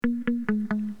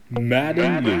Matt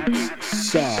and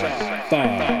Luke's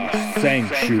Sci-Fi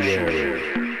Sanctuary.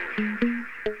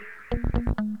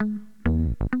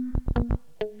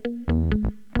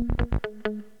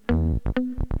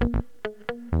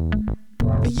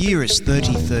 The year is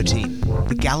 3013.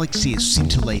 The galaxy is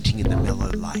scintillating in the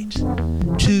mellow light.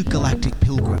 Two galactic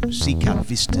pilgrims seek out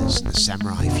vistas in the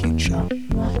samurai future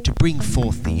to bring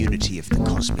forth the unity of the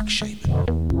cosmic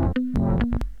shaman.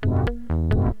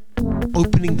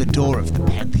 Opening the door of the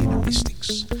pantheon of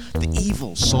mystics, the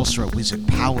evil sorcerer wizard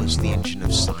powers the engine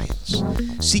of science,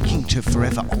 seeking to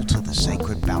forever alter the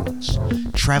sacred balance,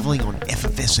 traveling on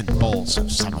effervescent balls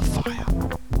of summer fire.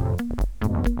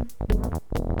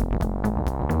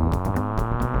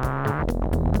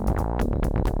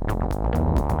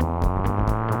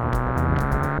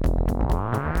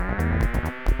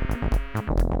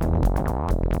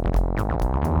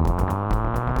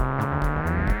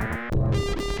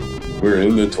 We're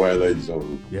in the Twilight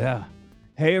Zone. Yeah.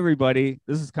 Hey, everybody.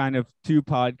 This is kind of two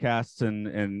podcasts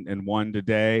in one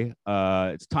today.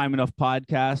 It's Time Enough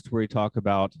Podcast, where we talk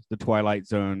about the Twilight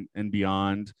Zone and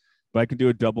beyond. But I can do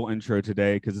a double intro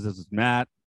today because this is Matt.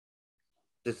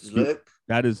 This is Luke.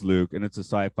 That is Luke, and it's a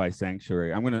Sci-Fi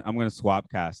Sanctuary. I'm gonna swap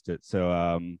cast it.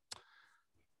 So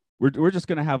we're just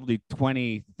gonna have the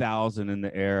 20,000 in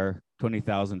the air,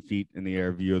 20,000 feet in the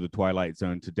air view of the Twilight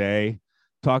Zone today.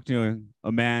 Talk to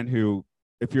a man who,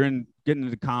 if you're getting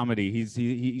into comedy,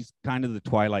 he's kind of the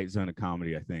Twilight Zone of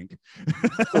comedy, I think.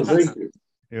 Oh, thank you.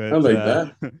 I like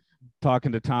that.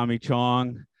 Talking to Tommy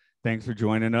Chong. Thanks for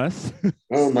joining us.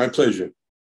 Oh, my pleasure.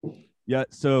 Yeah.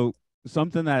 So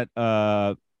something that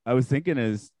I was thinking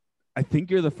is, I think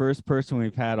you're the first person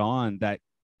we've had on that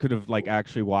could have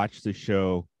actually watched the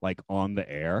show on the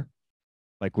air,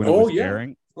 when it was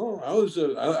airing. Oh, I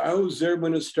was there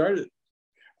when it started.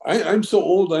 I'm so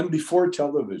old. I'm before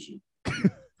television.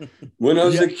 When I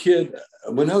was a kid,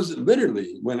 when I was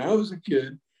a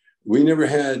kid, we never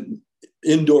had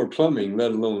indoor plumbing,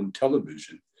 let alone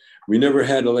television. We never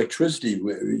had electricity.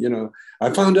 I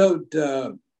found out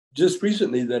just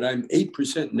recently that I'm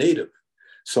 8% Native.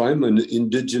 So I'm an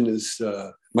indigenous.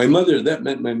 That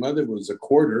meant my mother was a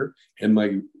quarter and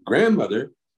my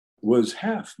grandmother was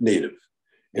half Native.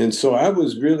 And so I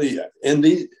was really,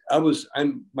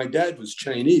 my dad was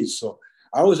Chinese. So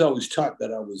I was always taught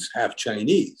that I was half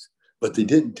Chinese, but they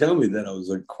didn't tell me that I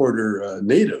was a quarter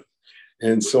Native.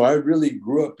 And so I really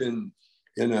grew up in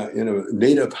a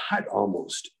native hut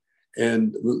almost.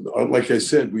 And like I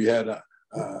said, we had a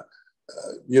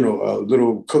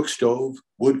little wood cook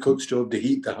stove to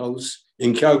heat the house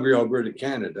in Calgary, Alberta,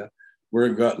 Canada, where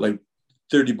it got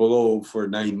 30 below for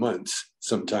 9 months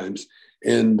sometimes.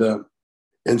 And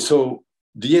so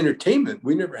the entertainment,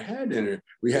 we never had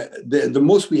we had the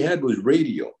most we had was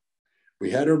radio.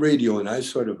 We had a radio, and I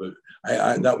was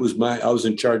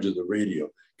in charge of the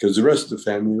radio because the rest of the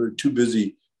family were too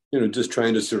busy, just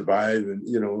trying to survive and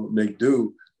make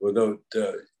do without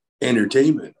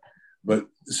entertainment. But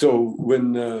so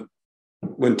when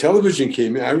television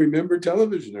came in, I remember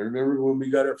television. I remember when we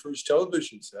got our first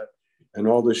television set and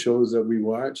all the shows that we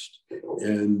watched,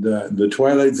 and the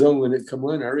Twilight Zone when it came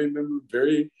on. I remember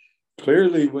very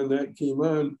clearly when that came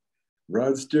on,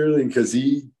 Rod Sterling, because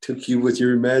he took you with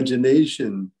your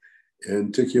imagination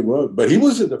and took you out. But he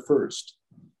wasn't the first.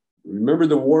 Remember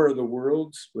the War of the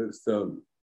Worlds with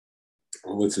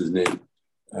what's his name?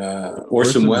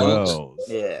 Orson Welles.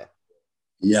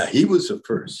 Yeah, he was the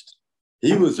first.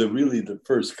 He was really the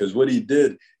first, because what he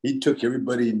did, he took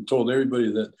everybody and told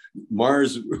everybody that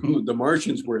the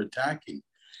Martians were attacking,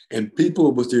 and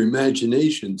people with their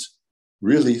imaginations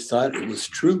really thought it was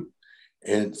true.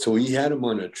 And so he had them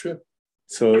on a trip.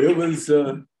 So it was,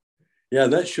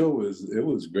 that show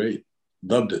was great.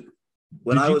 Loved it.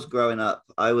 When I was growing up,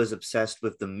 I was obsessed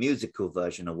with the musical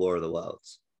version of War of the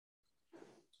Worlds.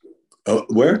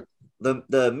 Where?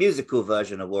 The musical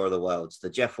version of War of the Worlds, the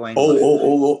Jeff Wayne.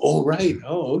 Oh, right.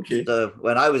 Oh, okay.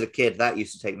 When I was a kid, that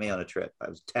used to take me on a trip.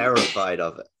 I was terrified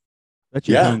of it. That's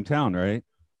your hometown, right?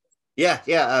 Yeah.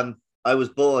 I was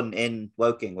born in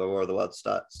Woking, where War of the Worlds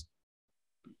starts.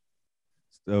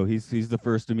 So he's the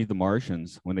first to meet the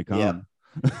Martians when they come. Yeah.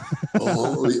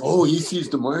 He sees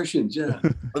the Martians. Yeah.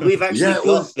 But we've actually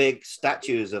got big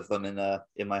statues of them in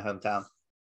my hometown.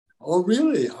 Oh,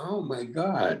 really? Oh, my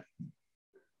God.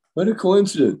 What a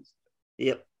coincidence.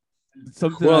 Yep.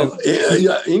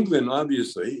 England,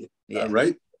 obviously. Yeah.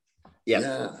 Right?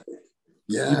 Yeah.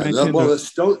 Well,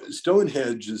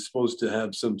 Stonehenge is supposed to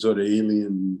have some sort of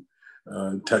alien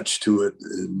touch to it.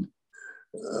 And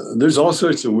there's all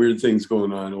sorts of weird things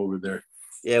going on over there.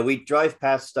 Yeah, we drive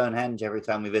past Stonehenge every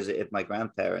time we visited my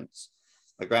grandparents.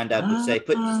 My granddad would say,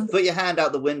 put your hand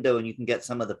out the window and you can get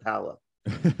some of the power.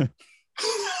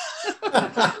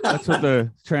 That's what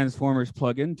the Transformers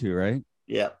plug into, right?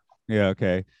 Yeah. Yeah.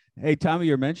 Okay. Hey, Tommy,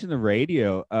 you mentioned the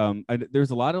radio. There's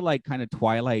a lot of like kind of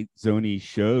Twilight Zone-y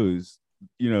shows,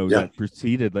 that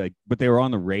preceded but they were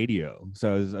on the radio.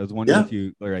 So I was wondering if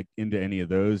you are like into any of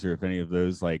those, or if any of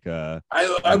those like I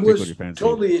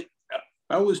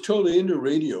was totally into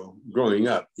radio growing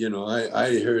up.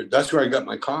 I heard, that's where I got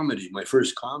my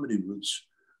first comedy roots,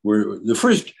 were the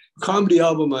first comedy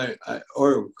album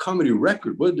or comedy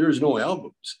record. Well, there's no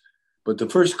albums, but the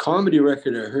first comedy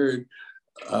record I heard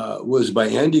was by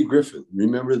Andy Griffith.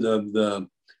 Remember the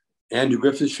Andy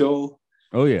Griffith Show?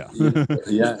 Oh yeah.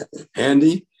 Yeah.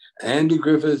 Andy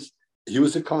Griffith, he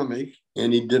was a comic,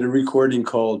 and he did a recording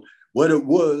called What It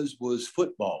Was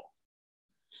Football.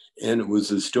 And it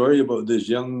was a story about this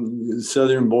young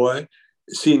Southern boy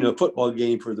seeing a football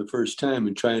game for the first time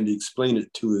and trying to explain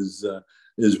it to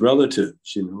his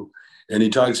relatives, And he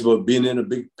talks about being in a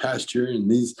big pasture, and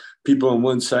these people on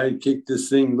one side kick this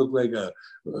thing, look like a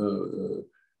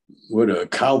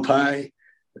cow pie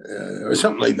or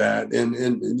something like that. And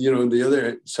the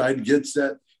other side gets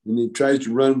that, and he tries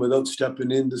to run without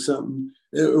stepping into something.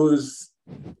 It was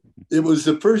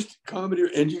the first comedy,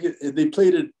 and they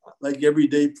played it like every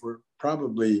day for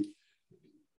probably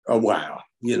a while.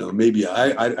 Maybe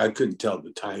I couldn't tell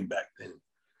the time back then,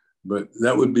 but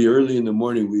that would be early in the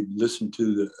morning. We'd listen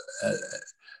to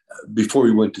before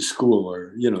we went to school,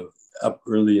 or up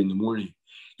early in the morning,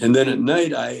 and then at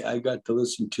night I got to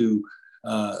listen to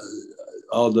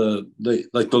all the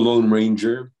Lone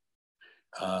Ranger.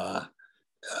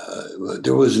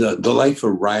 There was The Life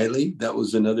of Riley. That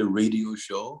was another radio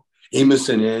show. Amos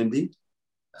and Andy,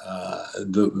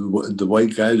 the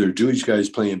white guys or Jewish guys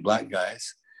playing black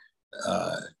guys.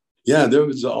 There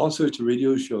was all sorts of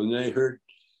radio shows. And I heard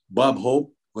Bob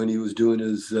Hope when he was doing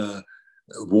his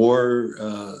war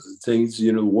things,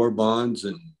 war bonds.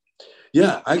 And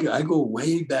I go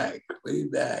way back.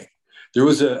 There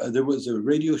was a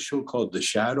radio show called The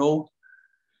Shadow.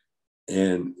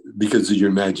 And because of your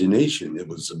imagination,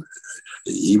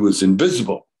 he was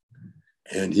invisible,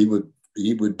 and he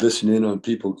would listen in on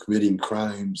people committing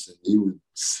crimes, and he would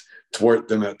thwart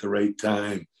them at the right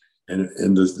time. And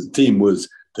the theme was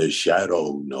The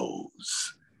Shadow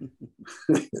Knows.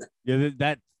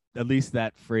 That at least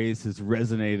that phrase has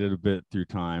resonated a bit through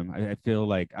time. I feel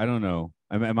like, I don't know.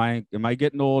 Am I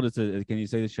getting old? Can you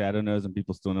say The Shadow Knows and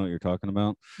people still know what you're talking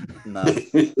about? No.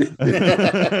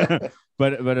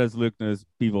 But as Luke knows,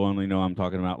 people only know I'm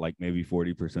talking about like maybe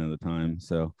 40% of the time.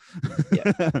 So,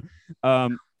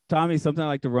 Tommy, something I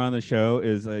like to run on the show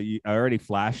is I already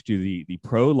flashed you the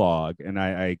prologue, and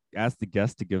I asked the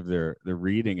guests to give their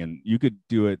reading, and you could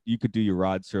do it. You could do your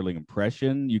Rod Serling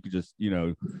impression. You could just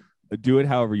do it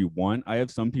however you want. I have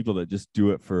some people that just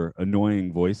do it for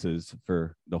annoying voices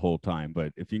for the whole time.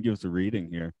 But if you can give us a reading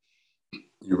here.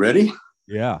 You ready?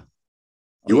 Yeah.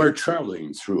 You are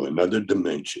traveling through another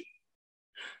dimension.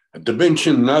 A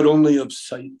dimension not only of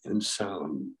sight and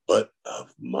sound, but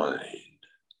of mind.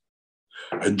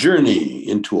 A journey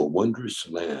into a wondrous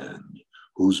land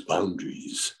whose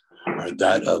boundaries are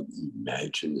that of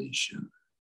imagination.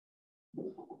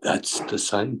 That's the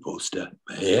signpost up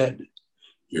ahead.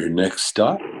 Your next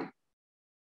stop,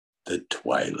 the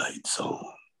Twilight Zone.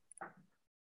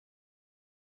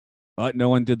 No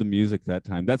one did the music that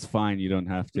time. That's fine. You don't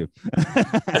have to.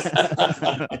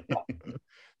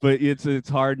 But it's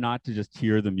hard not to just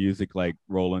hear the music like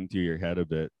rolling through your head a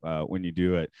bit when you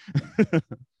do it.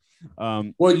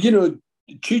 Well,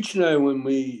 Cheech and I, when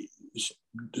we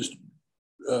just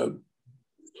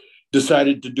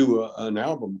decided to do an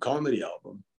album, comedy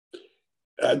album,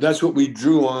 that's what we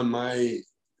drew on my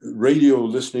radio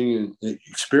listening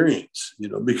experience,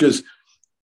 because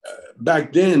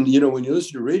back then, when you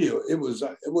listen to radio, it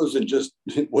wasn't just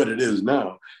what it is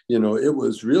now. It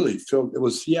was really filled. It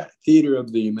was theater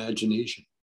of the imagination,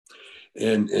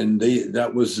 and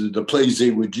that was the plays they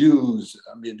would use.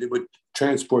 I mean, they would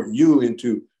transport you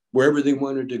into wherever they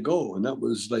wanted to go, and that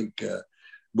was like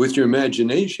with your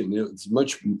imagination. It was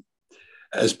much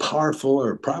as powerful,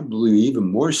 or probably even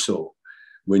more so,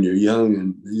 when you're young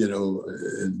and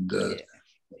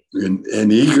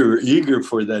eager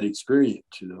for that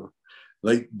experience,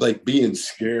 like being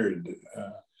scared.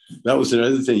 That was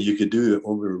another thing you could do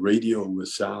over radio with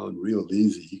sound real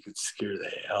easy. You could scare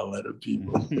the hell out of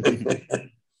people.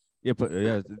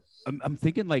 I'm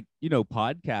thinking like,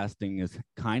 podcasting is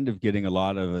kind of getting a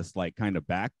lot of us like kind of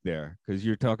back there, because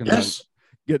you're talking about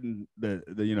getting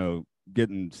the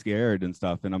getting scared and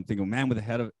stuff. And I'm thinking, man, with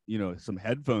some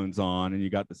headphones on and you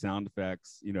got the sound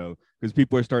effects, because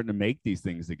people are starting to make these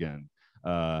things again. They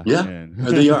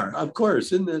are, of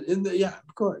course.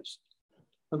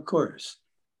 Of course.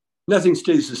 Nothing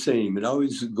stays the same. It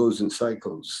always goes in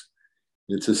cycles.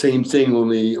 It's the same thing,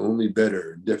 only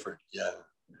better, different. Yeah.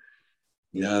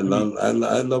 I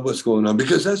love what's going on,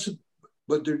 because that's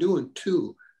what they're doing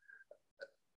too.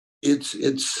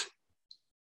 It's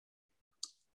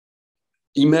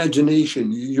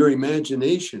imagination. Your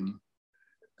imagination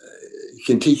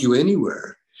can take you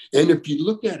anywhere. And if you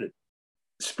look at it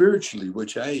spiritually,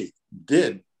 which I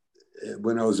did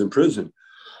when I was in prison,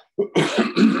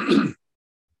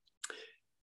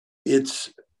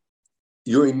 it's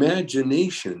your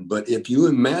imagination. But if you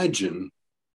imagine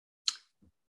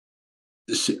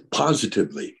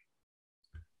positively,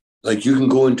 like you can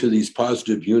go into these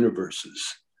positive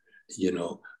universes,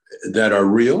 that are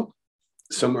real.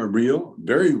 Some are real,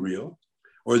 very real,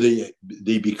 or they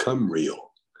become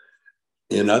real.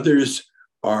 And others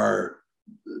are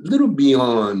a little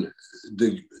beyond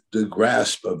the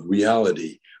grasp of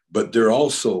reality, but they're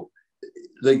also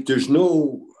like, there's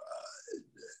no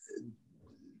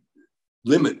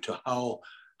limit to how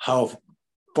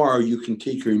far you can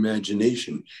take your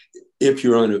imagination if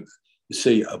you're on a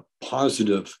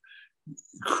positive,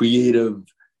 creative,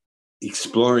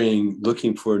 exploring,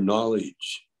 looking for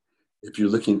knowledge. If you're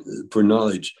looking for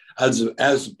knowledge, as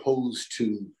opposed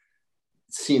to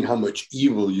seeing how much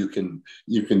evil you can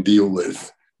deal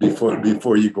with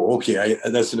before you go, okay,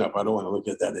 that's enough. I don't want to look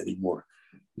at that anymore.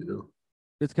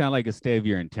 It's kind of like a state of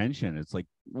your intention. It's like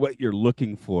what you're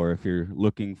looking for. If you're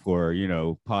looking for,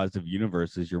 positive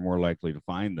universes, you're more likely to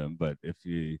find them. But if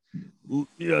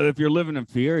if you're living in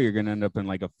fear, you're going to end up in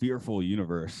like a fearful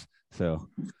universe. So,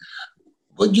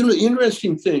 well,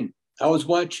 interesting thing. I was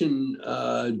watching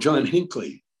John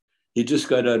Hinckley. He just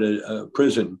got out of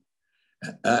prison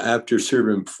after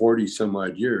serving 40 some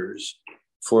odd years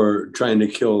for trying to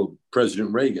kill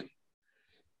President Reagan.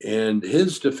 And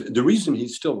the reason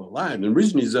he's still alive, and the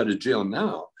reason he's out of jail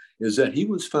now, is that he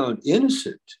was found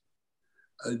innocent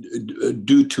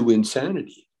due to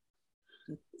insanity.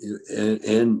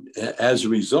 And as a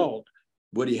result,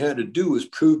 what he had to do is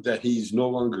prove that he's no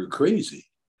longer crazy.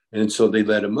 And so they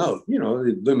let him out,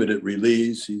 limited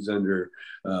release. He's under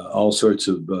all sorts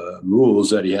of rules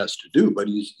that he has to do, but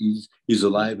he's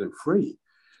alive and free.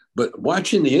 But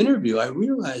watching the interview, I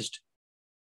realized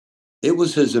it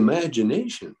was his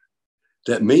imagination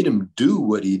that made him do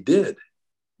what he did.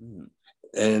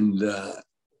 And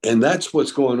that's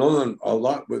what's going on a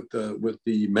lot with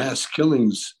the mass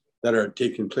killings that are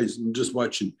taking place. I'm just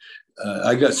watching,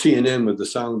 I got CNN with the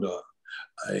sound off.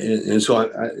 And so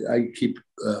I keep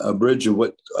a bridge of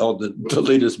what all the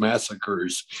latest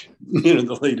massacres,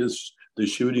 the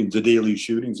shootings, the daily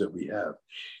shootings that we have.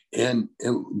 And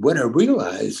what I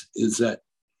realize is that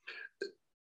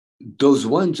those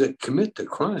ones that commit the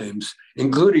crimes,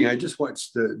 including, I just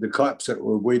watched the cops that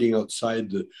were waiting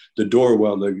outside the door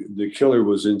while the killer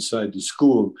was inside the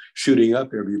school shooting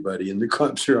up everybody. And the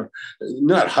cops are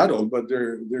not huddled, but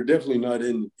they're definitely not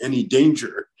in any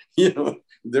danger.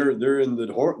 They're in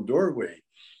the doorway.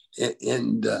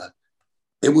 And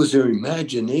it was their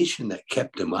imagination that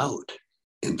kept them out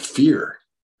in fear,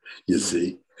 you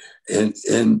see. And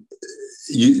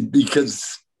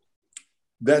because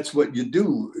that's what you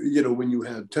do, when you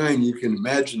have time, you can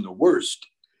imagine the worst.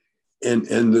 And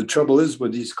the trouble is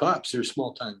with these cops, they're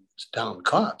small town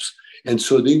cops. And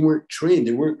so they weren't trained.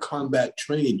 They weren't combat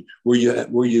trained where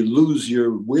you lose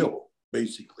your will,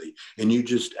 basically, and you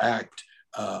just act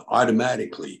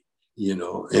automatically,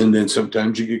 and then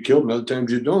sometimes you get killed and other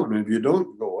times you don't. And if you don't,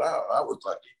 you go, wow, I was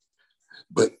lucky.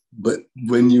 But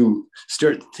when you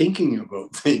start thinking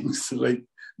about things like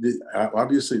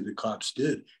obviously the cops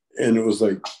did, and it was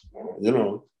like,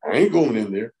 I ain't going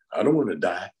in there. I don't want to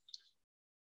die.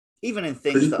 Even in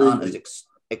things that aren't as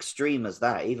extreme as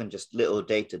that, even just little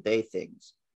day-to-day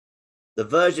things, the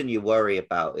version you worry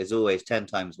about is always 10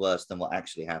 times worse than what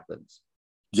actually happens.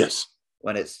 Yes.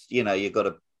 When it's, you've got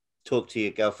to talk to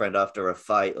your girlfriend after a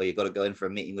fight, or you've got to go in for a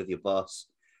meeting with your boss.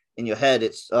 In your head,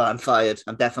 it's, oh, I'm fired.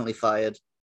 I'm definitely fired.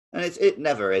 And it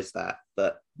never is that,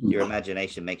 but your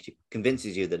imagination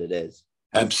convinces you that it is.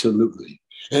 Absolutely.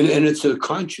 And it's a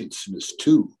consciousness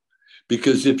too,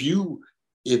 because if you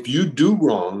do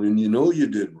wrong and you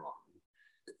did wrong,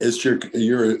 it's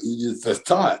the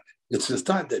thought. It's the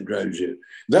thought that drives you.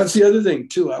 That's the other thing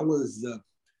too.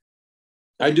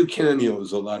 I do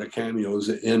cameos, a lot of cameos,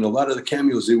 and a lot of the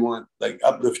cameos, they want like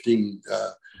uplifting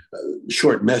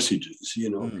short messages,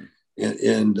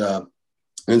 and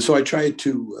so I try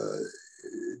to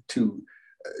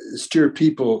steer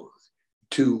people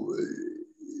to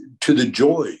the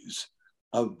joys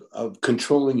of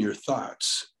controlling your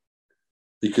thoughts.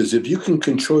 Because if you can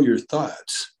control your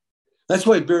thoughts, that's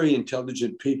why very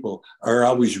intelligent people are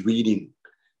always reading.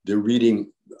 They're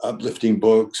reading uplifting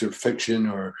books or fiction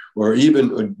or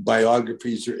even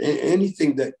biographies or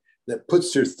anything that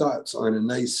puts their thoughts on a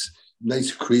nice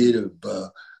creative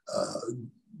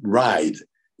ride,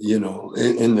 you know.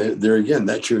 And there again,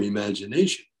 that's your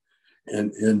imagination.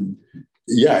 And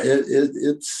yeah,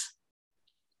 it's.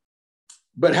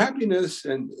 But happiness,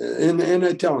 and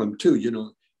I tell them too, you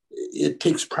know, it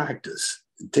takes practice.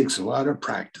 It takes a lot of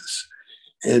practice.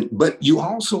 But you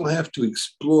also have to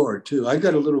explore too. I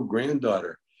got a little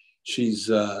granddaughter. She's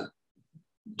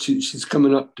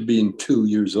coming up to being 2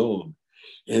 years old,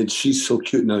 and she's so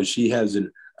cute now. She has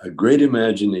a great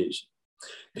imagination.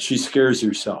 She scares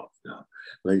herself now.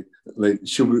 Like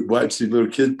she'll watch the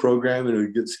little kid program and it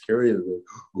would get scary. Like,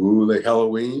 ooh, like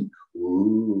Halloween.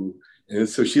 Ooh. And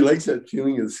so she likes that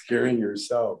feeling of scaring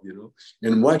herself, you know,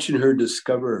 and watching her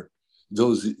discover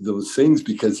those things,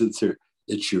 because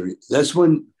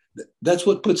that's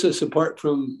what puts us apart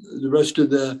from the rest of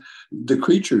the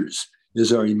creatures,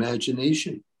 is our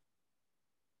imagination.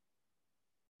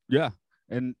 Yeah.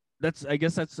 And I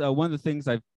guess that's one of the things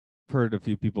I've heard a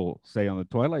few people say on the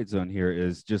Twilight Zone here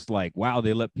is just like, wow,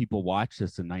 they let people watch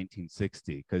this in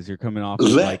 1960, because you're coming off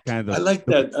of like kind of I like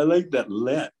that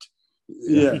let.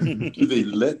 Yeah, they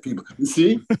let people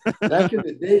see. Back in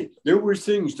the day, there were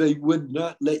things they would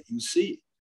not let you see.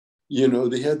 You know,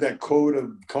 they had that code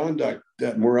of conduct,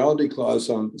 that morality clause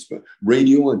on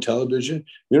radio and television.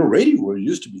 You know, radio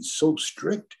used to be so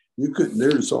strict.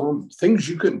 There's all things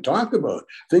you couldn't talk about,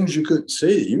 things you couldn't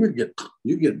say.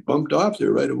 You get bumped off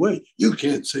there right away. You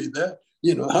can't say that.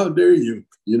 You know, how dare you?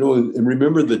 You know, and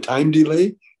remember the time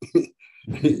delay.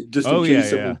 Just in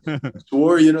case someone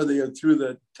swore, you know, they threw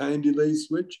that time delay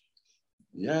switch.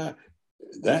 Yeah,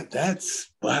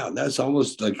 that's wow. That's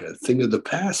almost like a thing of the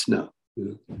past now.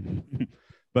 You know?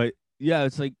 But yeah,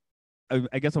 it's like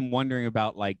I guess I'm wondering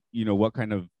about, like, you know, what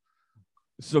kind of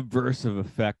subversive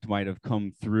effect might have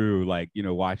come through, like, you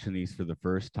know, watching these for the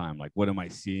first time. Like, what am I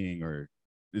seeing? Or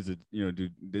is it, you know,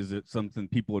 is it something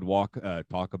people would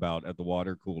talk about at the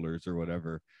water coolers or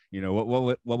whatever? You know,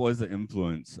 what was the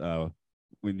influence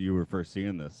when you were first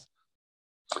seeing this?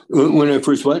 When I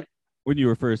first what? When you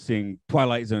were first seeing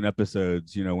Twilight Zone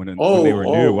episodes, you know, when they were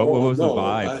new, what was the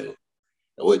vibe?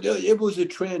 It was a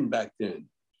trend back then,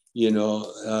 you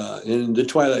know. In the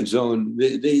Twilight Zone,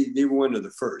 they were one of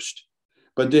the first,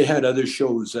 but they had other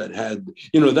shows that had,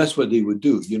 you know, that's what they would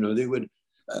do. You know, they would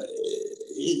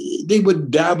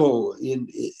dabble in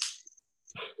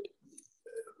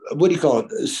what do you call it?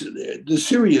 The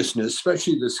seriousness,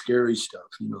 especially the scary stuff,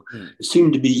 you know, it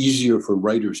seemed to be easier for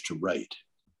writers to write.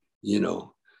 You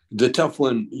know, the tough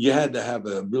one, you had to have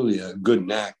a good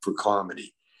knack for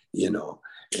comedy, you know,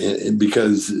 and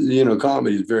because, you know,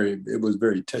 comedy was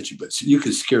very touchy, but you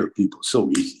could scare people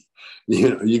so easy.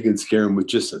 You know, you can scare them with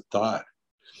just a thought.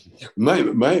 When I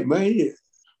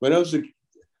was a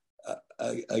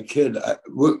kid,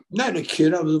 not a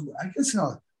kid,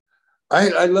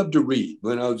 I loved to read.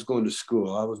 When I was going to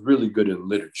school, I was really good in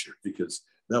literature because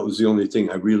that was the only thing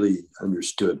I really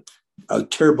understood. I was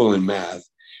terrible in math,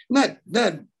 not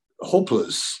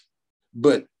hopeless,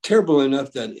 but terrible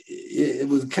enough that it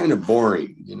was kind of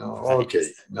boring, you know. Okay,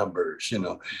 numbers, you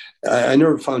know. I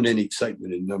never found any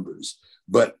excitement in numbers,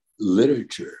 but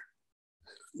literature,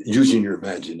 using your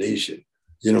imagination,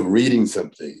 you know, reading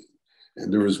something.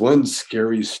 And there was one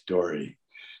scary story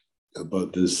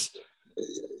about this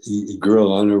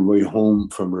girl on her way home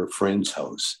from her friend's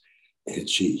house, and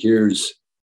she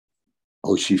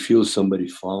feels somebody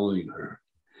following her.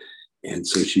 And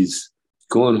so she's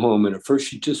going home, and at first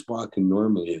she's just walking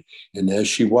normally. And as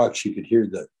she walks, she could hear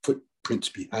the footprints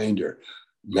behind her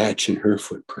matching her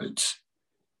footprints.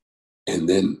 And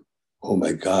then, oh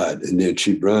my God, and then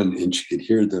she'd run and she could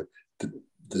hear the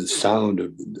sound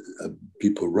of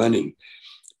people running.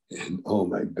 And oh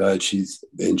my God, she's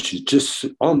just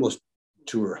almost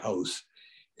to her house,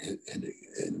 and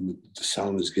the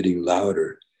sound was getting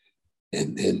louder.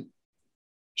 And then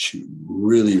she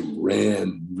really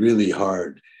ran really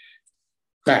hard,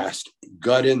 fast,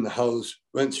 got in the house,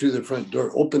 went through the front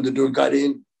door, opened the door, got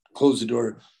in, closed the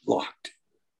door, locked.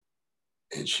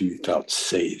 And she felt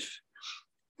safe.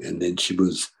 And then she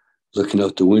was looking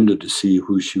out the window to see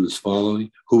who was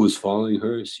following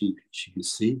her. She could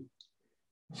see.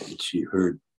 And she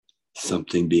heard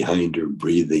something behind her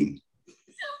breathing.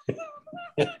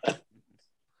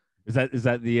 Is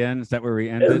that the end? Is that where we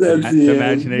end it? The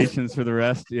imaginations for the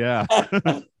rest? Yeah.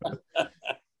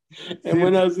 And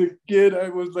when I was a kid, I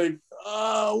was like,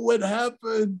 oh, what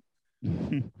happened?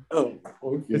 Oh,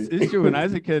 okay. It's true. When I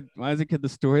was a kid, the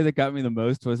story that got me the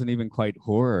most wasn't even quite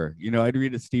horror. You know, I'd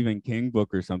read a Stephen King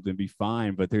book or something, be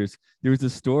fine. But there was a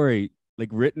story like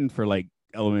written for like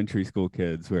elementary school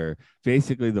kids where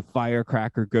basically the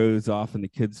firecracker goes off in the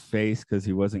kid's face because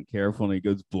he wasn't careful and he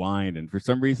goes blind. And for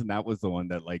some reason, that was the one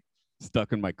that like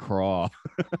stuck in my craw.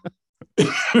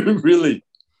 Really?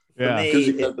 Yeah. For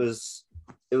me,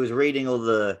 it was reading all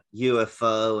the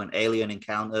UFO and alien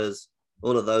encounters,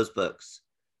 all of those books.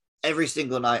 Every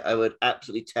single night, I would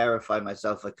absolutely terrify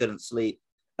myself. I couldn't sleep.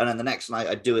 And then the next night,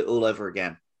 I'd do it all over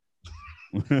again.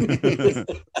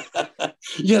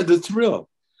 Yeah, the thrill.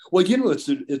 Well, you know,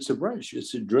 it's a rush.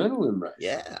 It's adrenaline rush.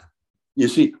 Yeah. You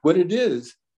see, what it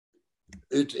is,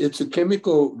 it's a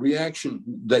chemical reaction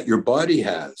that your body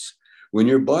has. When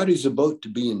your body's about to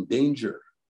be in danger,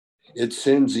 it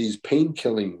sends these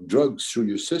pain-killing drugs through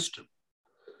your system.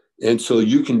 And so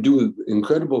you can do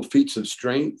incredible feats of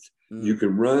strength. You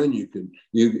can run,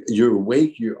 you're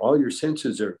awake, all your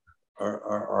senses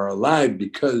are alive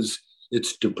because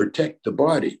it's to protect the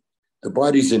body. The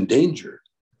body's in danger.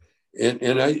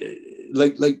 And I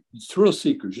like thrill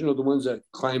seekers, you know, the ones that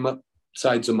climb up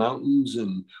sides of mountains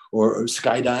or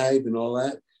skydive and all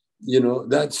that, you know,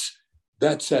 that's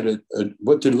at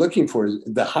what they're looking for. Is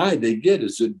the high they get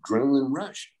is adrenaline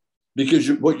rush,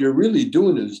 because what you're really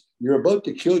doing is you're about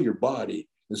to kill your body.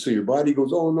 And so your body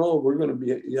goes, oh no, we're going to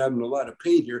be having a lot of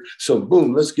pain here. So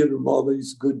boom, let's give them all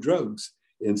these good drugs.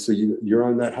 And so you're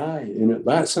on that high, and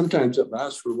sometimes it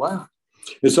lasts for a while.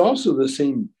 It's also the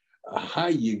same high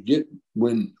you get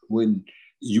when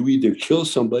you either kill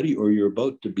somebody or you're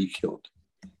about to be killed.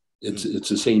 It's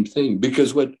the same thing,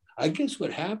 because what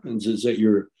happens is that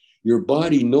your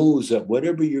body knows that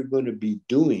whatever you're going to be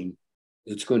doing,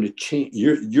 it's going to change.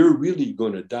 You're really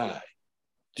going to die.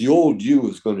 The old you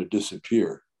is going to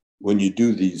disappear when you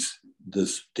do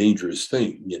this dangerous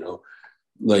thing, you know,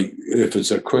 like if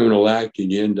it's a criminal act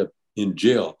and you end up in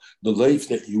jail, the life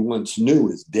that you once knew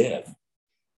is dead,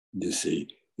 you see.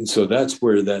 And so that's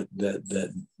where that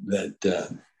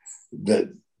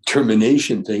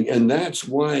termination thing, and that's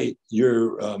why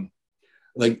you're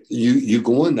like you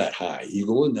go on that high, you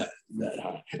go on that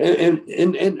high,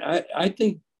 and I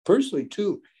think personally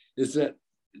too is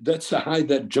that's the high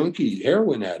that junkie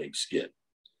heroin addicts get,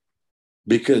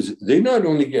 because they not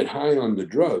only get high on the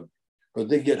drug, but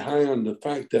they get high on the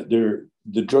fact that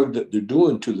the drug that they're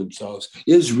doing to themselves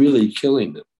is really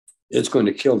killing them. It's going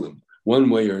to kill them one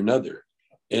way or another.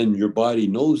 And your body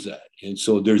knows that. And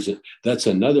so that's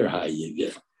another high you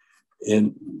get.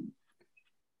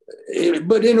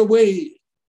 But in a way,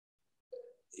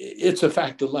 it's a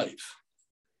fact of life.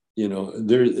 You know,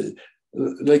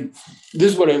 like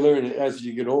this is what I learned as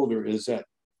you get older, is that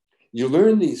you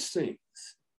learn these things,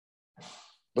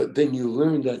 but then you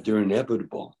learn that they're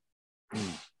inevitable.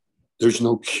 There's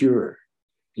no cure.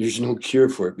 There's no cure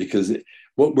for it, because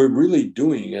what we're really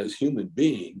doing as human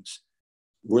beings,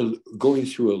 we're going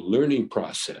through a learning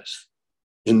process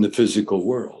in the physical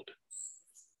world.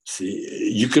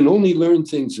 See, you can only learn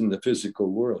things in the physical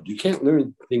world. You can't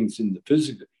learn things in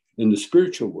the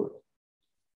spiritual world,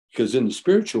 because in the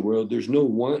spiritual world, there's no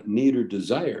want, need, or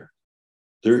desire.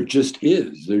 There just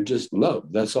is. They're just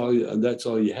love. That's all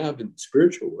you have in the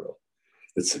spiritual world.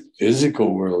 It's the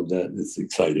physical world that is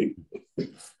exciting.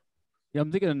 Yeah,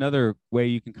 I'm thinking another way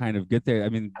you can kind of get there. I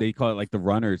mean, they call it like the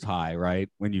runner's high, right?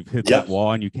 When you've hit that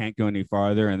wall and you can't go any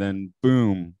farther, and then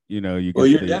boom, you know, you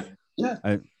get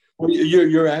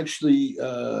you're actually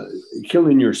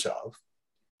killing yourself,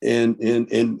 and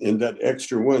that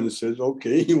extra one that says,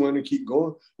 okay, you want to keep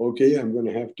going? Okay, I'm going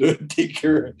to have to take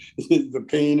care of the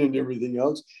pain and everything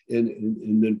else,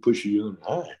 and then push you on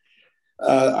high.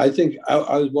 I think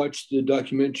I watched the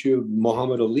documentary of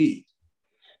Muhammad Ali,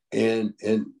 and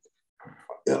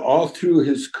all through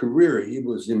his career, he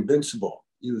was invincible.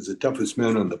 He was the toughest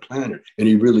man on the planet, and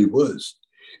he really was.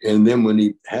 And then when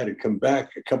he had to come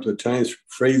back a couple of times for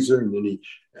Fraser, and then he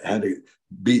had to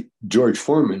beat George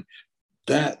Foreman,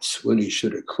 that's when he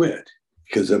should have quit,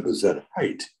 because it was that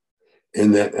height.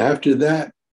 And then after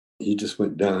that, he just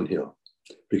went downhill,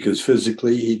 because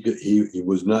physically he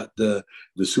was not the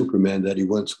Superman that he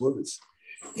once was.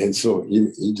 And so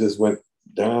he just went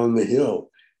down the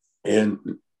hill.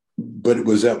 But it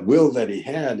was that will that he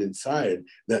had inside,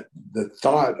 that the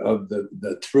thought of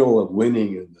the thrill of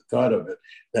winning and the thought of it,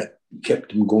 that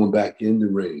kept him going back in the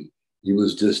ring. He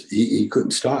was just, he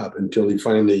couldn't stop until he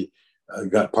finally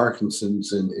got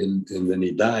Parkinson's, and then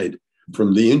he died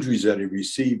from the injuries that he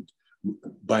received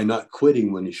by not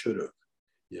quitting when he should have.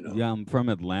 you know. Yeah, I'm from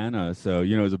Atlanta, so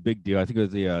it was a big deal. I think it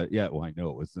was the well, I know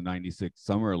it was the '96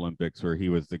 Summer Olympics where he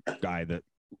was the guy that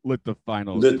lit the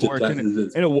final torch, and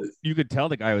you could tell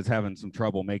the guy was having some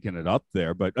trouble making it up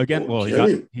there. But again,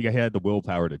 he had the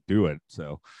willpower to do it.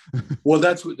 So, well,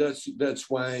 that's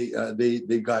why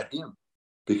they got him,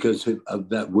 because of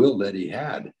that will that he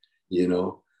had. You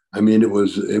know, I mean, it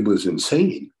was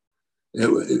insane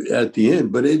at the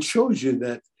end, but it shows you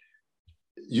that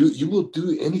you will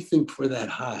do anything for that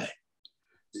high.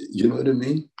 You know what I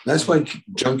mean? That's why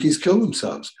junkies kill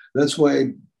themselves. That's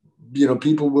why,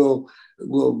 people will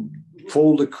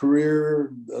fold a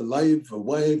career, a life, a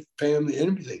wife, family,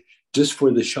 everything, just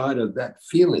for the shot of that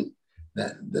feeling,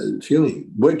 the feeling,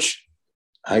 which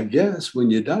I guess when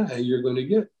you die, you're going to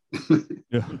get.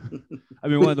 Yeah. I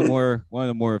mean, one of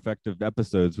the more effective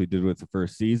episodes we did with the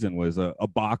first season was a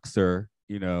boxer,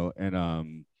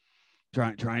 and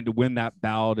trying to win that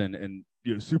bout and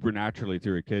supernaturally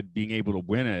through a kid being able to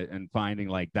win it and finding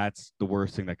like that's the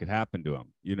worst thing that could happen to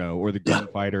him, or the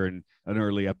gunfighter in an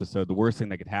early episode, the worst thing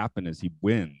that could happen is he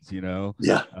wins,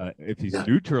 if he's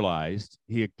neutralized,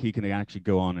 he can actually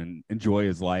go on and enjoy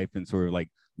his life and sort of like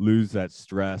lose that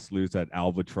stress, lose that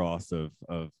albatross of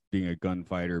being a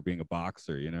gunfighter, being a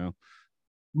boxer,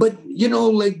 But,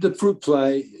 like the fruit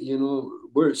fly,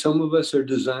 where some of us are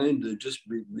designed to just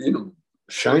be,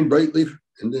 shine brightly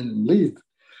and then leave.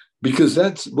 Because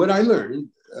that's what I learned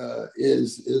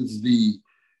is the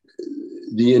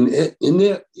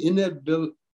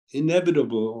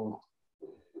inevitable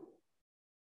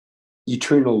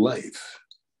eternal life.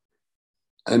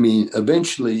 I mean,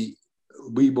 eventually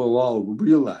we will all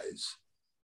realize,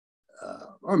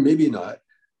 or maybe not,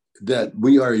 that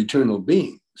we are eternal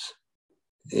beings.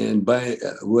 And by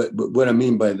what I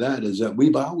mean by that is that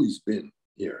we've always been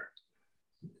here.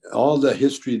 All the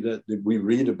history that we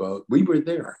read about, we were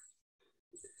there,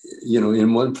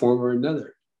 in one form or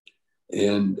another.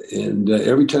 And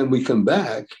every time we come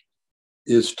back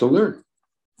is to learn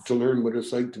what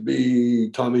it's like to be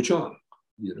Tommy Chong,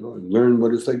 and learn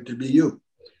what it's like to be you.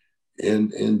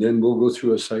 And then we'll go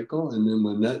through a cycle. And then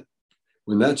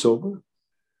when that's over,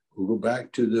 we'll go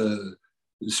back to the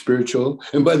spiritual.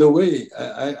 And by the way,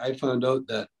 I found out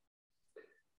that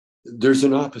there's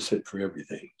an opposite for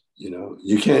everything.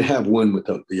 You can't have one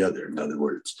without the other. In other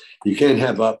words, you can't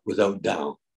have up without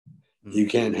down. You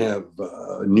can't have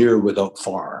near without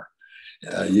far.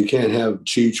 You can't have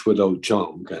Cheech without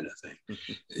Chong, kind of thing.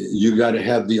 You got to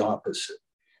have the opposite.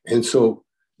 And so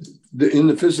in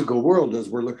the physical world, as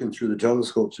we're looking through the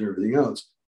telescopes and everything else,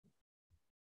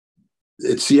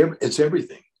 it's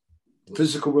everything. The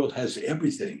physical world has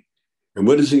everything. And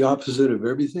what is the opposite of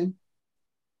everything?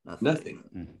 Nothing.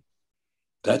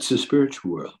 That's the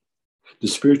spiritual world. The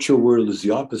spiritual world is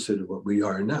the opposite of what we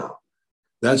are now.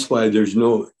 That's why there's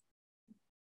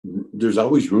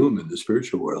always room in the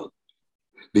spiritual world,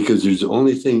 because there's the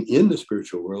only thing in the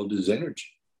spiritual world is energy,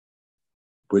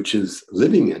 which is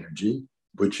living energy,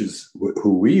 which is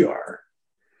who we are.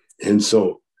 And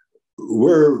so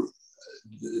our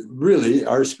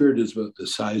spirit is about the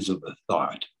size of a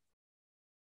thought.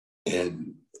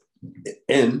 And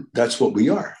that's what we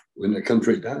are. When it comes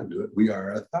right down to it, we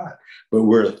are a thought, but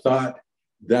we're a thought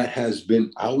that has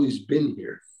always been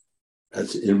here.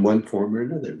 That's in one form or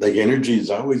another. Like energy has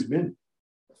always been,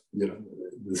 the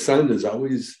sun has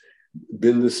always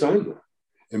been the sun.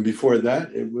 And before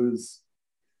that, it was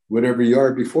whatever you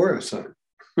are before a sun.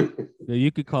 So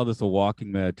you could call this a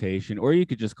walking meditation, or you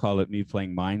could just call it me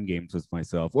playing mind games with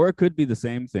myself, or it could be the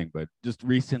same thing. But just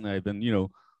recently I've been,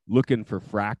 looking for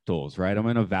fractals, right? I'm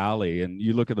in a valley and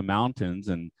you look at the mountains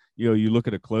and, you look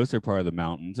at a closer part of the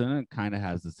mountains and it kind of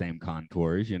has the same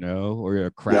contours, or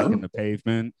a crack in the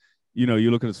pavement. You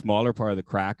look at a smaller part of the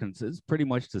crack and it's pretty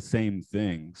much the same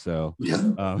thing. So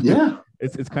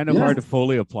it's kind of hard to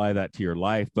fully apply that to your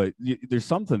life, but there's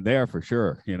something there for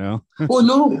sure, Well,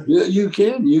 no, you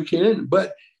can,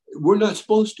 but we're not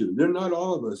supposed to. They're not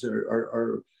all of us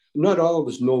are not all of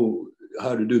us know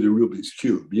how to do the Rubik's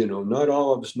Cube. Not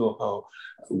all of us know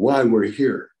why we're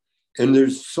here. And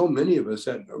there's so many of us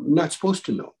that are not supposed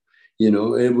to know.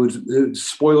 It was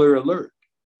spoiler alert.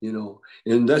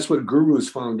 And that's what gurus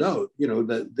found out,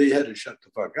 that they had to shut the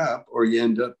fuck up, or you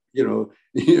end up,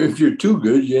 if you're too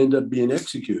good, you end up being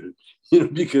executed,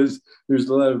 because there's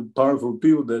a lot of powerful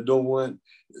people that don't want,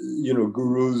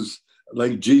 gurus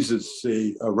like Jesus,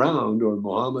 say, around, or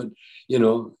Muhammad,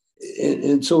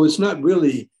 and so it's not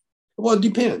really, well, it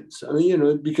depends. I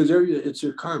mean, because it's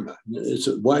your karma. It's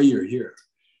why you're here.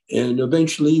 And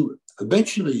eventually,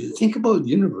 think about the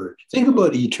universe, think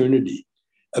about eternity.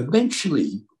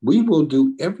 Eventually, we will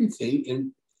do everything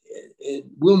and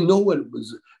we'll know what it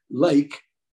was like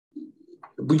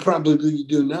We probably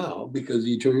do now because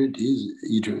eternity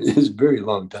is a very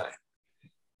long time.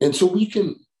 And so we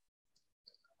can,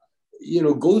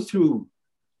 go through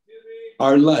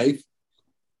our life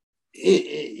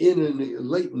in an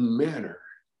enlightened manner,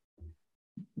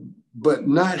 but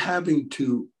not having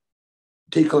to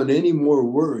take on any more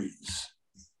worries.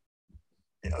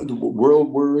 The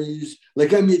world worries.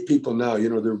 Like I meet people now,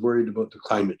 they're worried about the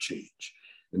climate change.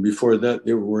 And before that,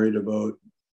 they were worried about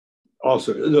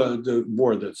also the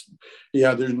war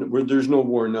there's no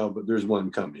war now, but there's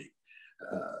one coming.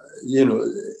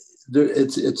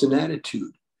 It's an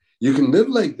attitude. You can live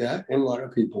like that, and a lot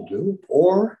of people do,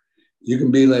 or you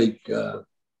can be like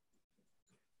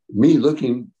me,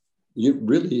 looking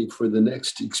really for the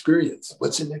next experience.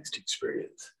 What's the next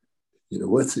experience?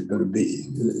 What's it going to be?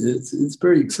 It's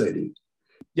very exciting.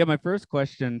 Yeah, my first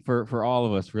question for all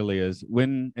of us really is,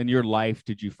 when in your life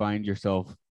did you find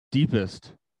yourself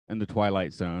deepest in the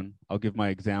Twilight Zone? I'll give my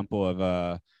example of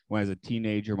when I was a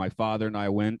teenager, my father and I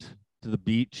went to the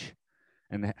beach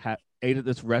and ate at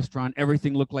this restaurant.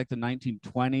 Everything looked like the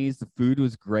 1920s. The food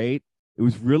was great. It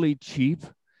was really cheap.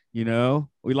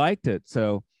 We liked it.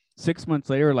 So 6 months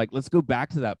later, like, let's go back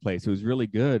to that place. It was really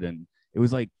good. And it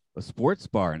was like a sports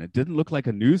bar, and it didn't look like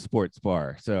a new sports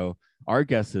bar. So our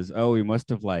guess is, we must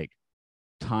have like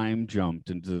time jumped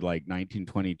into like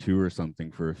 1922 or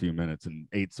something for a few minutes and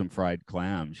ate some fried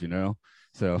clams,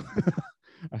 So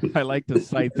I like to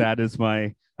cite that as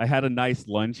I had a nice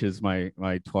lunch as my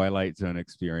Twilight Zone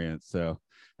experience. So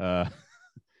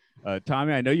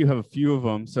Tommy, I know you have a few of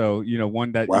them, so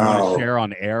one that you want to share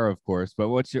on air, of course, but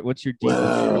what's your deepest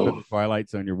trip in the Twilight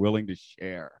Zone you're willing to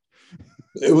share?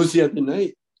 It was the other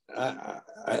night.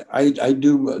 I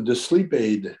do the sleep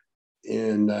aid,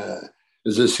 and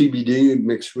there's a CBD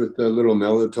mixed with a little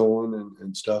melatonin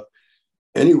and stuff.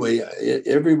 Anyway,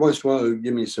 every once in a while, it'll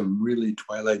give me some really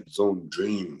Twilight Zone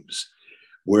dreams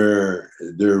where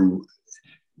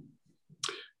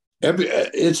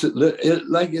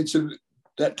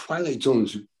that Twilight Zone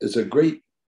is a great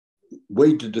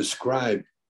way to describe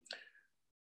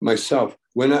myself.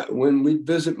 When we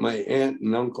visit my aunt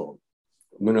and uncle,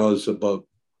 when I was about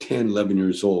 10, 11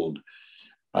 years old,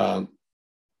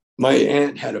 my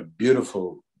aunt had a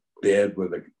beautiful bed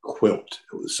with a quilt.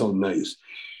 It was so nice.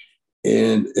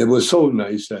 And it was so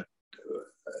nice that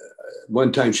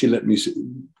one time she let me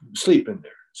sleep in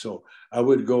there. So I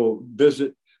would go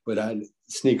visit, but I'd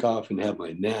sneak off and have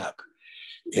my nap.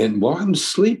 And while I'm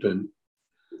sleeping,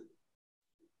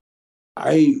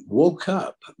 I woke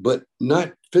up, but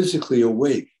not physically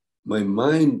awake. My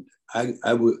mind,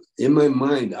 in my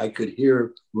mind, I could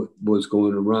hear what was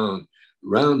going around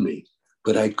me,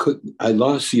 but I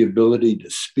lost the ability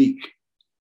to speak,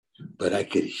 but I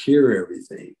could hear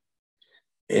everything.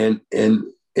 And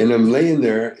I'm laying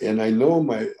there, and I know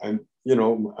I'm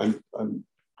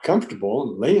comfortable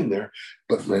and laying there,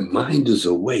 but my mind is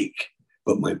awake,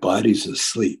 but my body's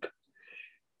asleep.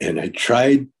 And I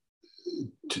tried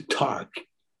to talk,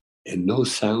 and no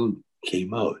sound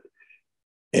came out.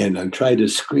 And I tried to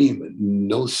scream, and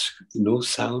no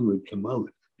sound would come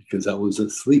out because I was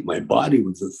asleep. My body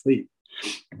was asleep,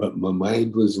 but my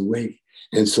mind was awake.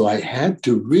 And so I had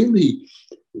to really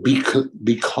be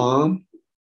calm.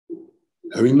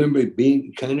 I remember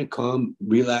being kind of calm,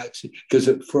 relaxing, because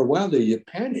for a while there you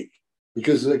panic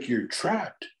because like you're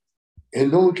trapped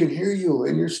and no one can hear you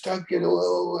and you're stuck and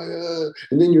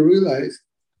then you realize,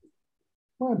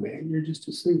 oh man, you're just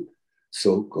asleep.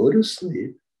 So go to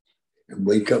sleep and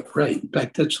wake up right. In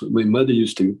fact, that's what my mother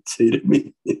used to say to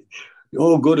me.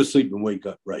 Go to sleep and wake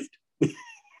up right.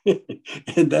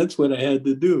 And that's what I had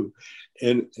to do.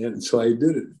 And so I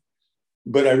did it.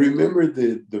 But I remember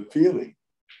the feeling.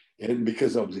 And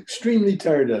because I was extremely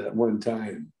tired at one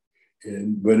time,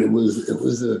 but it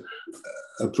was a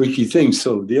freaky thing.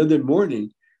 So the other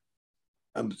morning,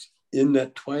 I'm in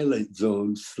that Twilight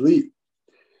Zone sleep,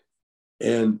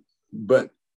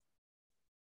 but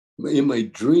in my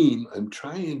dream, I'm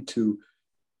trying to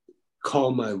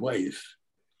call my wife.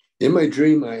 In my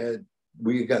dream,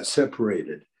 we got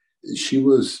separated. She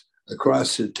was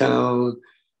across the town,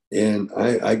 and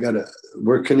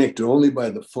we're connected only by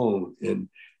the phone, and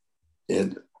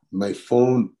my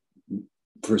phone,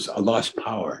 first, I lost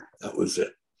power. That was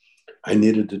it. I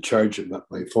needed to charge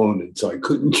my phone, and so I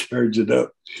couldn't charge it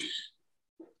up.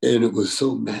 And it was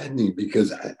so maddening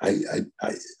because I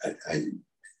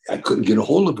couldn't get a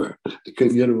hold of her. I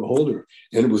couldn't get a hold of her.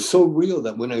 And it was so real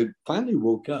that when I finally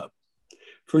woke up,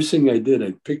 first thing I did,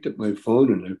 I picked up my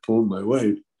phone and I phoned my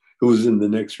wife, who was in the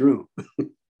next room.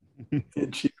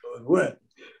 And she goes, what?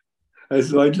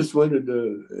 So I just wanted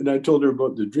to, and I told her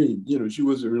about the dream. She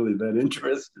wasn't really that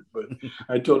interested, but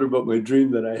I told her about my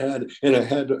dream that I had,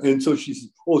 and so she said,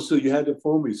 "Oh, so you had to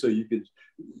phone me so you could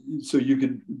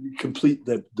complete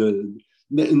that."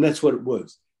 And that's what it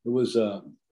was. It was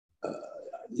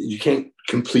you can't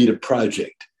complete a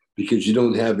project because you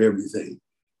don't have everything,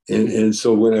 and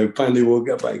so when I finally woke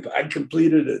up, I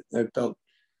completed it.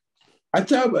 I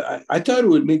thought it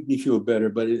would make me feel better,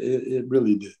 but it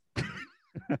really did.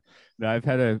 Now, I've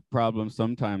had a problem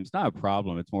sometimes, not a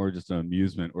problem, it's more just an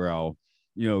amusement where I'll,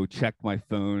 check my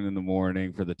phone in the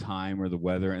morning for the time or the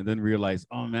weather and then realize,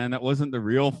 oh man, that wasn't the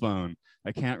real phone.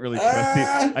 I can't really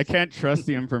trust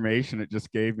the information it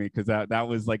just gave me because that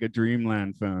was like a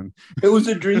dreamland phone. It was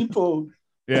a dream phone.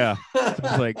 Yeah. So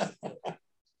it's like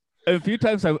a few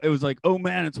times it was like, oh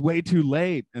man, it's way too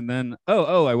late. And then,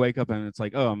 I wake up and it's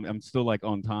like, oh, I'm still like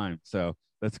on time. So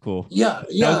that's cool. Yeah.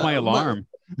 That was my alarm.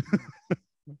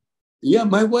 Yeah,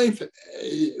 my wife,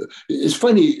 it's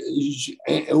funny.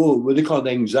 What they call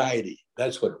it, anxiety.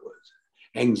 That's what it was.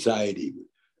 Anxiety,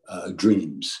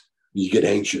 dreams. You get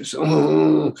anxious.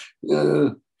 Yeah,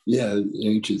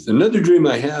 anxious. Another dream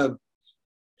I have,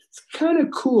 it's kind of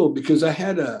cool because I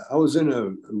was in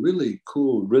a really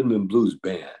cool rhythm and blues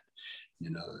band.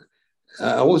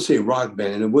 I won't say rock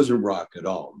band. It wasn't rock at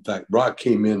all. In fact, rock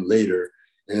came in later.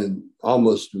 And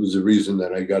almost was the reason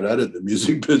that I got out of the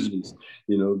music business,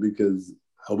 because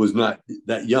I was not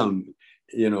that young,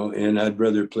 and I'd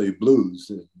rather play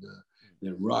blues than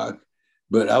rock.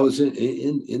 But I was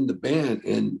in the band,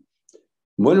 and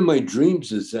one of my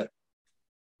dreams is that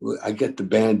I get the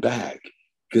band back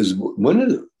because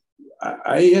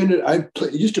I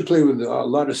used to play with a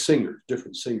lot of singers,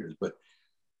 different singers, but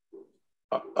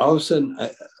all of a sudden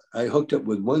I hooked up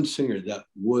with one singer that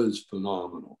was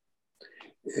phenomenal.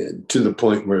 To the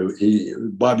point where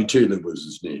Bobby Taylor was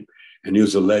his name, and he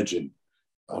was a legend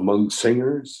among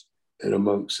singers and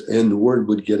the word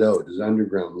would get out, his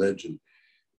underground legend.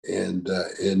 And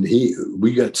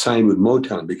we got signed with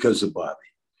Motown because of Bobby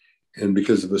and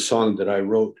because of a song that I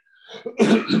wrote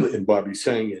and Bobby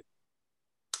sang it.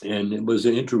 And it was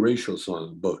an interracial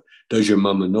song about Does Your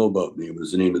Mama Know About Me?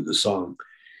 Was the name of the song.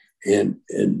 And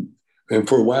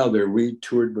for a while there, we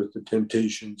toured with the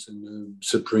Temptations and the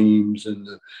Supremes and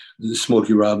the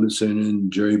Smokey Robinson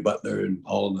and Jerry Butler and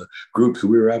all the groups.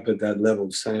 We were up at that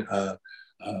level.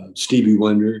 Stevie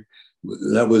Wonder.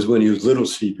 That was when he was little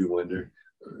Stevie Wonder,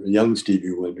 young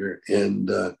Stevie Wonder. And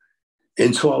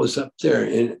so I was up there.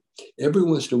 And every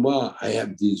once in a while, I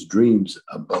have these dreams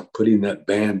about putting that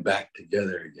band back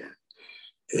together again.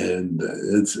 And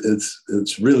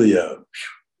it's really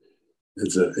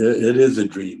it is a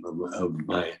dream of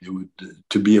mine. It would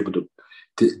to be able to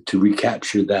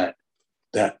recapture that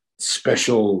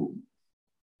special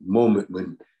moment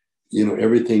when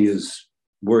everything is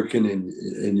working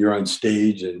and you're on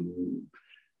stage and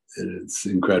it's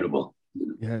incredible.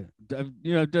 Yeah, I've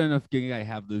done enough gigging. I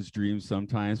have those dreams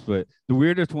sometimes, but the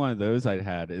weirdest one of those I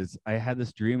had is I had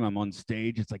this dream. I'm on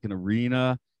stage. It's like an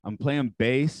arena. I'm playing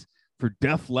bass for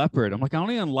Def Leppard. I'm like, I don't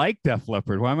even like Def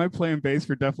Leppard. Why am I playing bass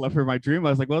for Def Leppard in my dream?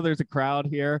 I was like, well, there's a crowd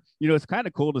here. It's kind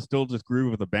of cool to still just groove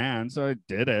with a band. So I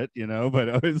did it, but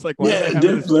I was like, yeah,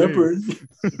 Def Leppard.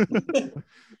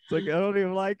 It's like, I don't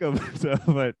even like them. So,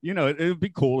 but, it would be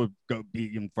cool to go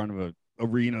be in front of an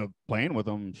arena playing with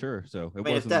them, sure. So it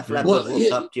if Def Leppard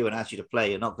walked up to you and asked you to play,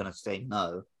 you're not going to say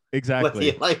no. Exactly. Whether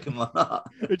you like them or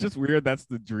not. It's just weird. That's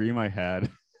the dream I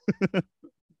had.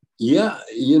 Yeah,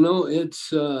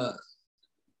 it's...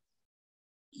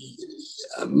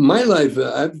 my life,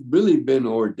 I've really been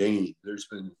ordained. There's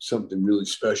been something really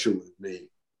special with me.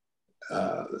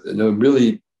 And I'm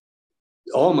really,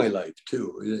 all my life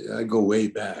too. I go way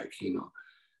back,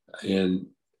 and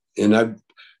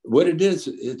what it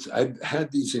is, I've had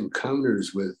these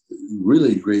encounters with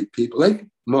really great people, like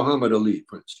Muhammad Ali,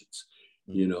 for instance.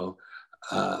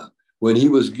 When he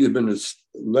was given a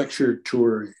lecture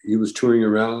tour, he was touring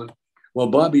around. Well,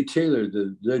 Bobby Taylor,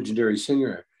 the legendary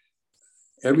singer,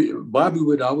 Bobby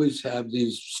would always have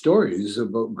these stories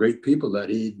about great people that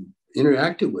he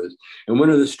interacted with. And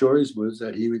one of the stories was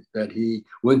that he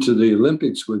went to the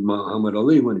Olympics with Muhammad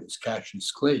Ali when it was Cassius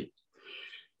Clay.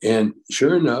 And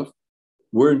sure enough,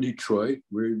 we're in Detroit.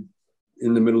 We're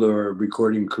in the middle of our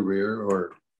recording career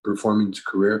or performance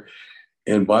career.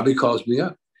 And Bobby calls me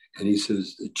up and he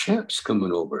says, the champ's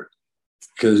coming over.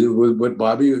 Because what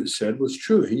Bobby said was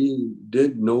true. He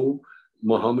did know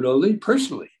Muhammad Ali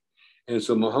personally. And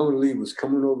so Muhammad Ali was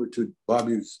coming over to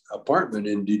Bobby's apartment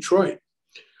in Detroit.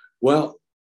 Well,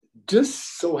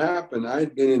 just so happened,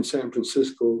 I'd been in San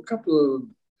Francisco a couple of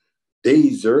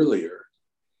days earlier.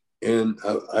 And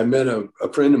I met a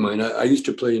friend of mine. I used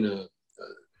to play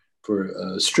for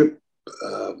a strip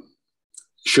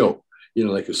show,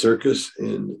 like a circus.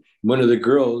 And one of the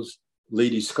girls,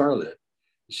 Lady Scarlet,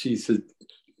 she said,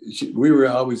 we were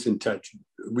always in touch.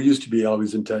 We used to be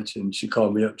always in touch. And she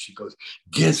called me up. She goes,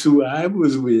 guess who I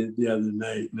was with the other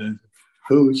night? And I said,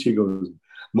 who? She goes,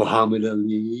 Muhammad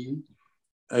Ali.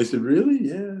 I said, really?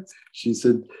 Yeah. She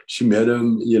said she met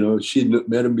him, she'd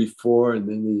met him before, and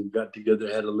then they got together,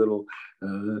 had a little,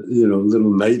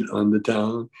 little night on the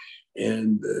town.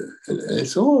 And I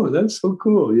said, oh, that's so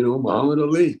cool, Muhammad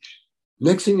Ali.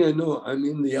 Next thing I know, I'm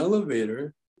in the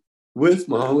elevator with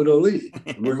Muhammad Ali.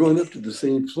 We're going up to the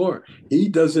same floor. He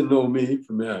doesn't know me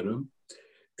from Adam.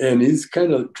 And he's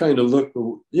kind of trying to look,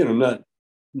 not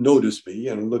notice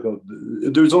me, look out.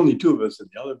 There's only two of us in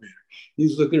the elevator.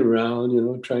 He's looking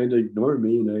around, trying to ignore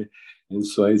me. And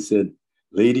so I said,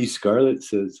 Lady Scarlet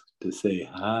says to say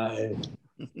hi.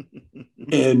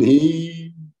 And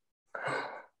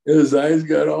his eyes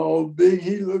got all big.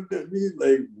 He looked at me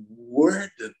like, where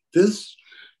did this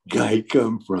guy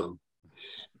come from?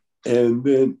 And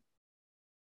then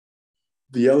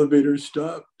the elevator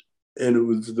stopped, and it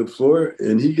was the floor,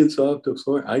 and he gets off the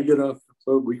floor. I get off the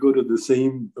floor. We go to the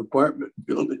same apartment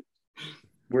building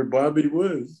where Bobby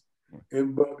was.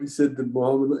 And Bobby said to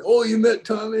Muhammad, oh, you met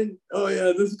Tommy? Oh,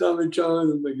 yeah, this is Tommy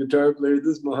Chong, the guitar player.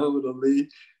 This is Muhammad Ali.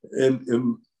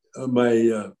 And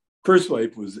my first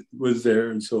wife was there.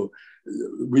 And so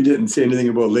we didn't say anything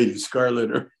about Lady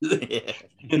Scarlet or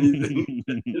anything.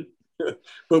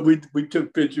 But we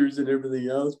took pictures and everything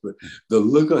else. But the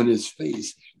look on his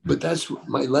face, but that's what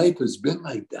my life has been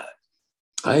like that.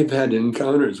 I've had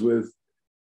encounters with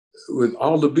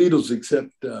all the Beatles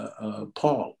except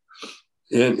Paul.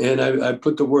 And I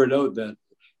put the word out that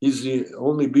he's the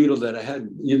only Beatle that I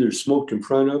hadn't either smoked in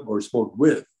front of or smoked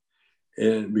with.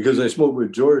 And because I smoked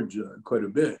with George quite a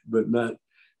bit, but not,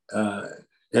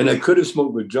 and I could have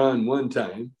smoked with John one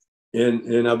time.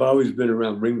 And I've always been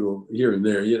around Ringo here and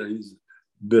there. He's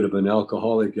a bit of an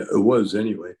alcoholic. It was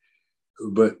anyway.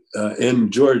 But, and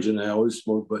George and I always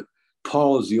smoked, but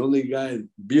Paul is the only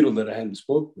Beatle that I hadn't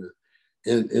smoked with.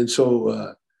 And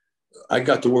so I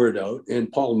got the word out, and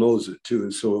Paul knows it too.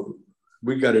 And so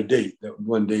we got a date that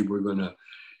one day we're going to,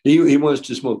 he wants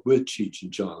to smoke with Cheech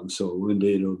and Chong. So one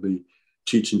day it'll be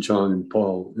Cheech and Chong and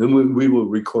Paul, and we will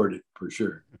record it for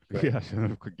sure. Yeah,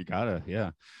 you gotta,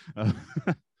 yeah.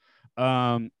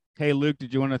 Hey, Luke,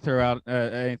 did you want to throw out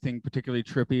anything particularly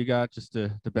trippy you got just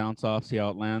to bounce off, see how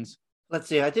it lands? Let's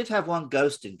see. I did have one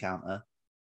ghost encounter.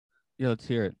 Yeah, let's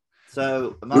hear it.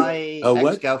 So my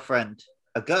ex-girlfriend,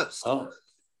 a ghost. Oh.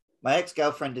 My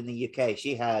ex-girlfriend in the UK,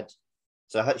 she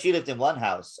lived in one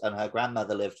house and her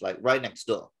grandmother lived like right next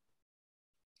door.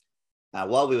 Now,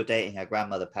 while we were dating, her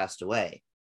grandmother passed away.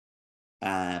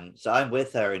 So I'm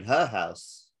with her in her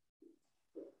house,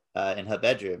 in her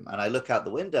bedroom, and I look out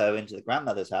the window into the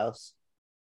grandmother's house,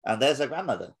 and there's her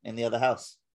grandmother in the other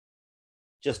house,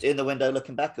 just in the window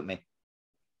looking back at me.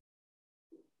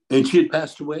 And she had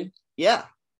passed away? Yeah.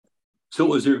 So it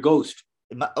was her ghost?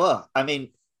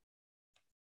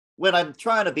 When I'm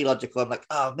trying to be logical, I'm like,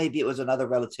 oh, maybe it was another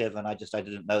relative and I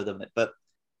didn't know them. But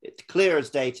it's clear as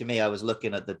day to me, I was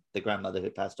looking at the grandmother who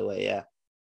passed away, yeah.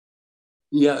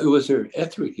 Yeah, it was her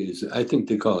etheric, I think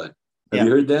they call it. Have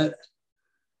you heard that?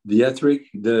 The etheric,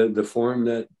 the form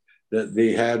that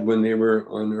they had when they were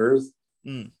on Earth.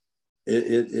 Mm.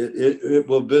 It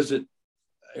will visit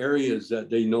areas that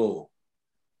they know.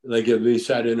 Like if they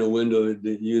sat in a window,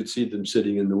 you'd see them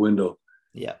sitting in the window.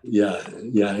 Yeah.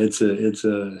 It's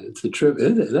a trip.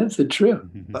 That's a trip.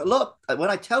 But when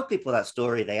I tell people that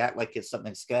story, they act like it's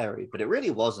something scary, but it really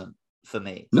wasn't for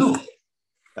me. No,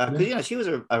 because she was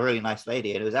a really nice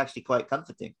lady, and it was actually quite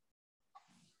comforting.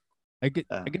 I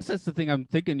guess that's the thing I'm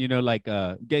thinking.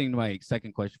 Getting to my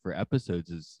second question for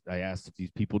episodes is I asked if these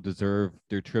people deserve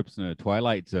their trips in a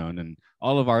Twilight Zone, and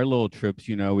all of our little trips.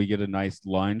 We get a nice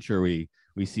lunch, or we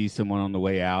see someone on the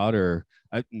way out, or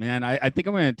I think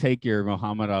I'm going to take your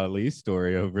Muhammad Ali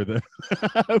story over the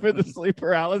over the sleep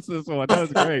paralysis one. That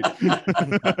was great.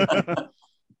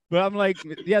 But I'm like,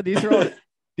 yeah, these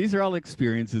are all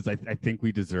experiences I think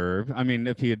we deserve. I mean,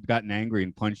 if he had gotten angry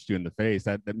and punched you in the face,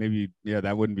 that maybe,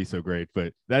 that wouldn't be so great,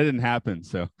 but that didn't happen.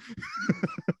 So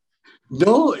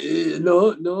no, it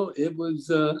was,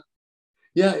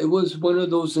 it was one of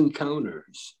those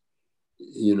encounters,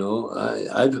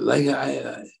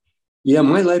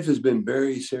 my life has been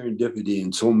very serendipity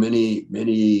in so many,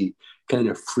 many kind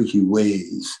of freaky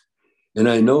ways. And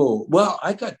I know,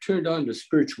 I got turned on to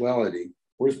spirituality.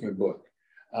 Where's my book?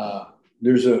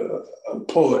 There's a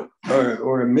poet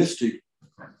or a mystic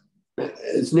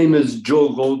His name is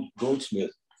Joel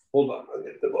Goldsmith. Hold on.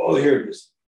 Oh, here it is.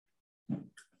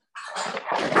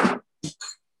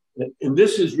 And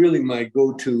this is really my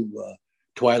go-to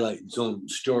Twilight Zone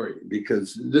story,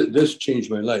 because this changed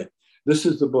my life. This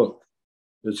is the book.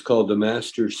 It's called The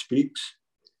Master Speaks,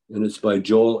 and it's by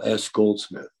Joel S.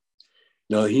 Goldsmith.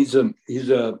 Now, he's a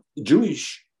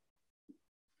Jewish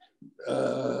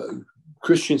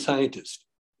Christian scientist.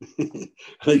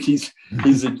 Like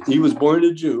he was born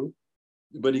a Jew,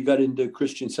 but he got into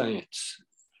Christian Science.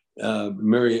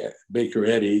 Mary Baker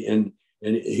Eddy, and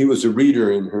he was a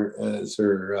reader in her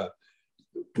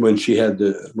when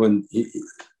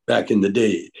back in the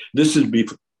day. This is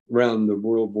around the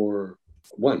World War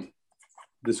I.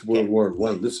 This World War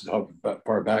I. This is how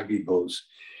far back he goes,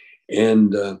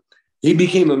 and he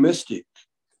became a mystic,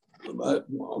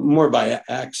 more by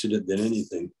accident than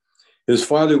anything. His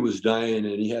father was dying,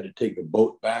 and he had to take a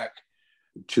boat back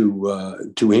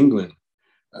to England,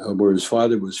 where his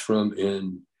father was from,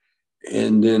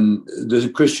 and then the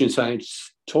Christian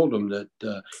Science told him that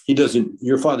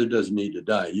your father doesn't need to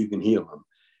die. You can heal him.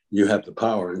 You have the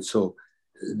power. And so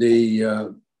he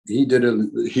did a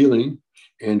healing.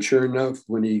 And sure enough,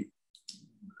 when he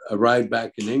arrived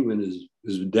back in England,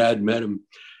 his dad met him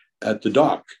at the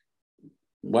dock.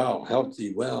 Wow,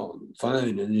 healthy, well,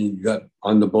 fine. And he got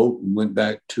on the boat and went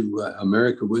back to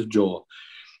America with Joel.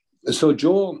 So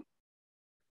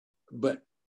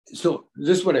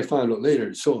this is what I found out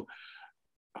later. So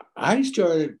I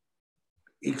started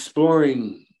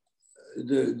exploring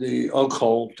the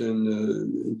occult and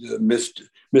the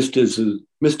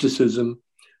mysticism,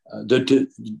 the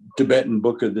Tibetan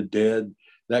Book of the Dead,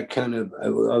 that kind of. I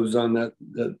was on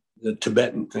the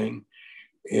Tibetan thing,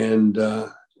 and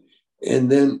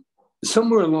then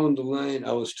somewhere along the line,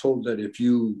 I was told that if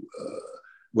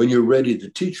when you're ready, the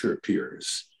teacher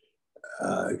appears,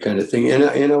 kind of thing, and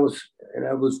I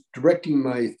was directing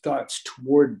my thoughts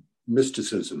toward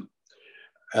mysticism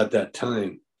at that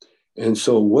time. And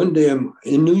so one day I'm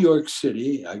in New York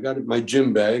City. I got my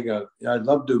gym bag. I'd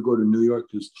love to go to New York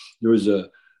because there was a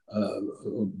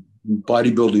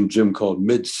bodybuilding gym called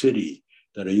Mid City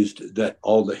that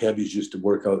all the heavies used to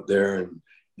work out there,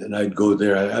 and I'd go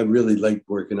there. I really liked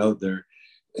working out there.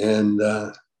 And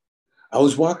I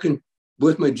was walking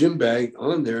with my gym bag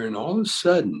on there, and all of a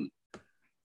sudden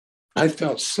I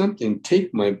felt something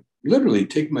literally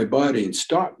take my body and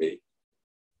stop me,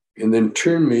 and then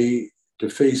turn me to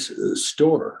face a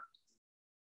store.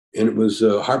 And it was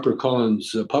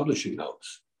HarperCollins publishing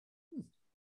house.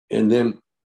 And then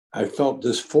I felt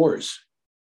this force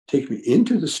take me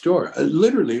into the store.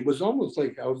 Literally, it was almost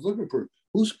like I was looking for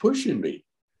who's pushing me,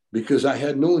 because I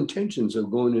had no intentions of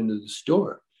going into the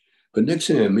store. But next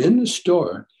thing I'm in the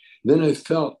store, then I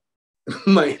felt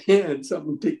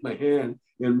something take my hand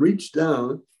and reach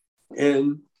down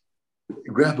and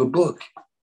grab a book.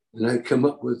 And I come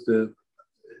up with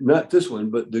not this one,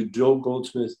 but the Joel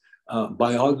Goldsmith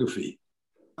biography.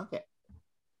 Okay.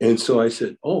 And so I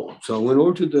said, so I went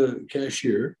over to the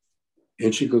cashier,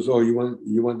 and she goes, you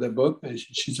want that book? And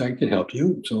she said, I can help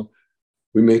you. So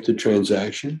we make the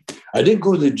transaction. I didn't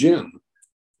go to the gym.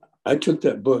 I took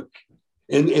that book.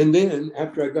 And then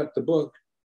after I got the book,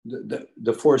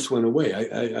 the force went away.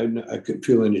 I couldn't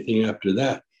feel anything after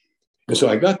that. And so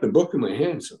I got the book in my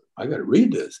hand. So I got to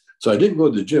read this. So I didn't go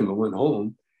to the gym. I went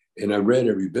home and I read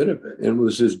every bit of it. And it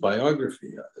was his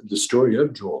biography, the story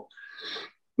of Joel.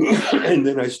 And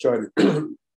then I started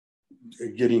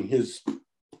getting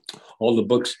all the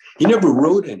books. He never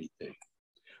wrote anything.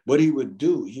 What he would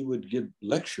do, he would give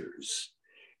lectures.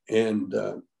 And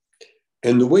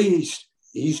the way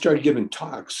he started giving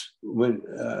talks, when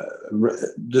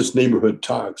this neighborhood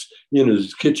talks in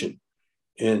his kitchen.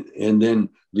 And then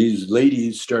these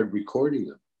ladies started recording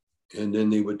them. And then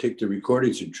they would take the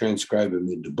recordings and transcribe them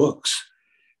into books.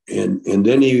 And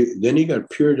then he got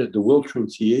appeared at the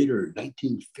Wiltern Theater in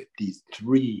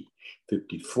 1953,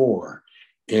 54.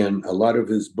 And a lot of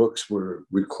his books were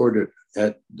recorded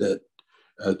at that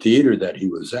theater that he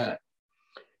was at.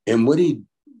 And what he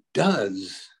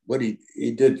does, what he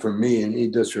did for me, and he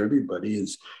does for everybody,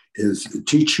 is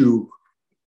teach you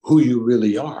who you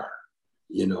really are,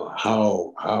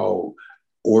 how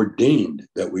ordained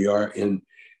that we are. And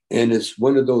it's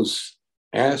one of those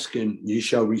ask and ye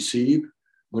shall receive,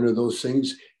 one of those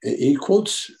things. He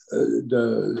quotes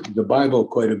the Bible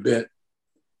quite a bit,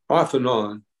 off and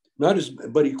on,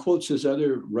 but he quotes this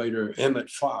other writer, Emmett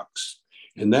Fox.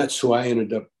 And that's who I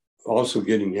ended up also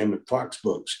getting Emmett Fox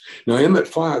books. Now, Emmett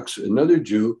Fox, another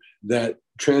Jew that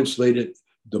translated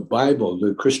the Bible,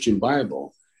 the Christian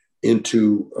Bible,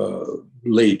 into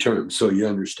lay terms, so you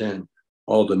understand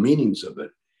all the meanings of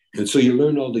it. And so you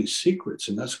learn all these secrets,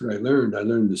 and that's what I learned. I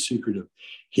learned the secret of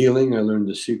healing. I learned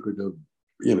the secret of,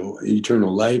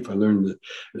 eternal life. I learned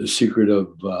the secret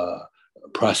of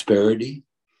prosperity.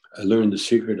 I learned the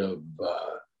secret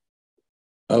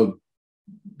of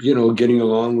getting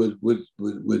along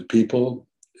with people,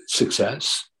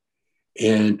 success.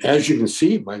 And as you can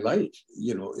see, my life,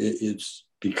 it's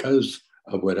because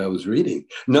of what I was reading.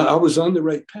 Now, I was on the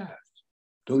right path.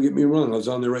 Don't get me wrong. I was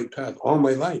on the right path all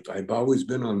my life. I've always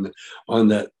been on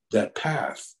that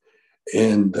path.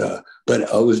 And,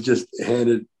 but I was just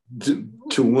handed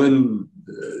to one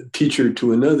teacher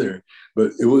to another,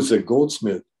 but it was a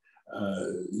Goldsmith,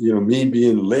 me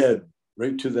being led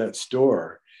right to that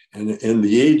store. And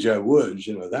the age I was,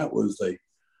 that was like,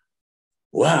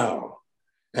 wow.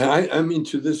 And I mean,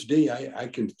 to this day,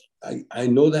 I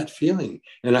know that feeling,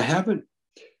 and I haven't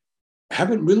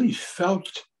really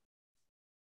felt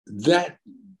that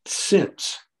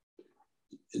since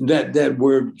that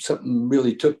where something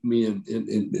really took me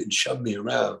and shoved me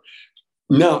around.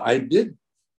 Now, I did,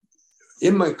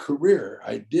 in my career,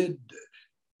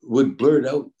 would blurt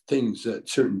out things at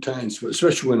certain times,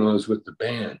 especially when I was with the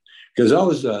band, because I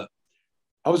was a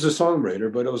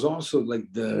songwriter, but I was also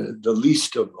like the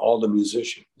least of all the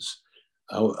musicians.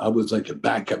 I was like a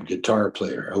backup guitar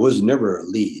player. I was never a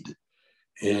lead.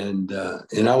 And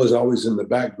I was always in the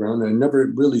background. I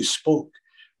never really spoke,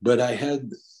 but I had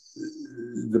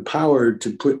the power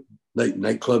to put like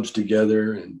nightclubs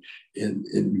together and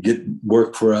get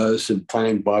work for us and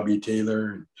find Bobby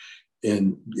Taylor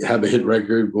and have a hit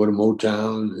record, go to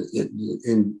Motown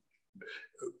and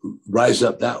rise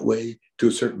up that way to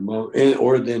a certain amount,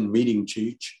 or then meeting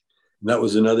Cheech. That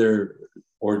was another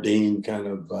ordained kind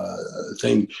of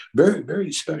thing. Very,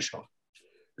 very special,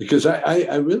 because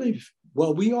I really,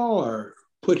 well, we all are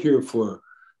put here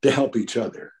to help each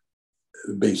other,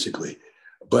 basically.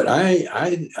 But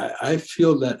I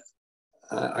feel that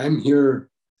I'm here,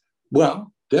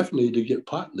 well, definitely to get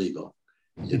pot legal,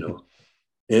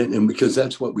 and because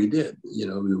that's what we did,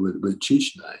 with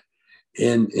Cheech and I,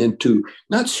 and to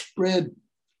not spread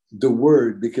the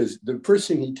word, because the first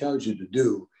thing he tells you to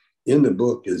do in the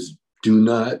book is do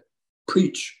not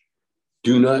preach,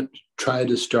 do not try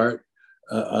to start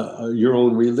your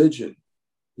own religion.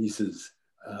 He says,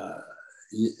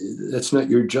 that's not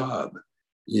your job.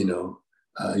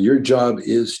 Your job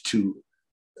is to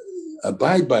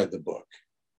abide by the book,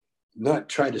 not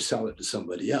try to sell it to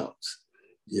somebody else.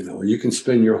 You can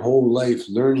spend your whole life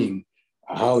learning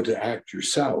how to act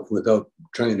yourself without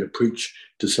trying to preach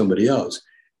to somebody else.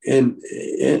 And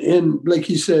like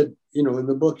he said, in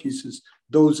the book, he says,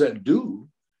 those that do,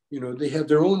 they have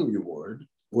their own reward,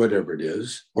 whatever it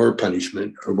is, or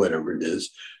punishment, or whatever it is,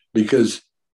 because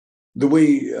the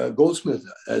way Goldsmith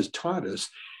has taught us,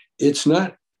 it's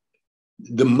not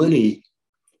the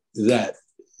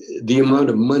amount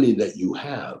of money that you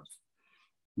have,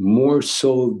 more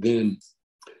so than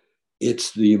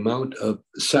it's the amount of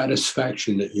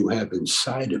satisfaction that you have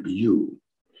inside of you,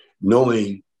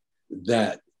 knowing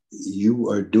that you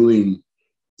are doing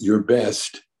your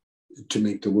best to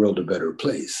make the world a better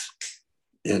place.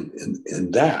 And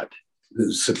that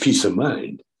is a peace of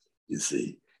mind, you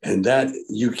see. And that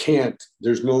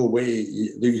there's no way,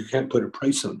 you can't put a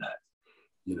price on that.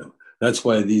 That's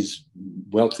why these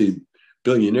wealthy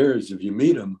billionaires, if you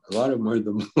meet them, a lot of them are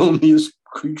the loneliest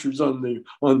creatures on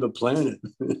the planet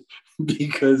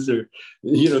because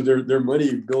their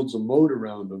money builds a moat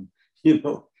around them, and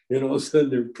all of a sudden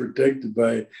they're protected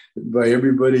by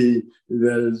everybody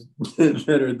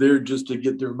that are there just to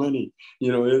get their money.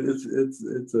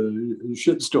 It's a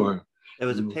shitstorm. There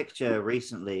was a picture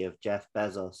recently of Jeff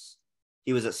Bezos.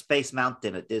 He was at Space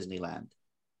Mountain at Disneyland,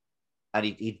 and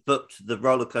he booked the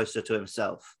roller coaster to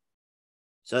himself.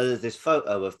 So there's this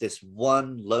photo of this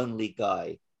one lonely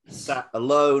guy sat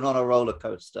alone on a roller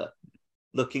coaster,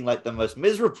 looking like the most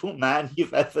miserable man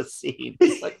you've ever seen.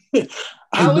 It's like,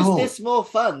 how is this more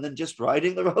fun than just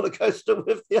riding the roller coaster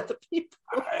with the other people?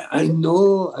 I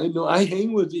know. I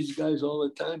hang with these guys all the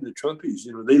time, the Trumpies.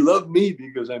 They love me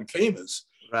because I'm famous.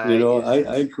 Right.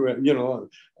 I correct.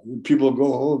 People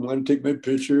go home, want to take my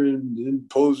picture and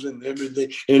pose and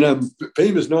everything. And I'm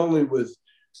famous not only with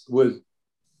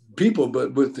people,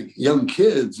 but with the young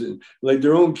kids. And like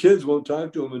their own kids won't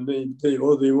talk to them, and they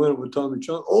went with Tommy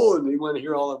Chong. And they want to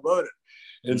hear all about it.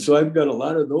 And so I've got a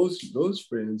lot of those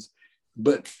friends.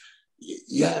 But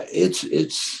yeah, it's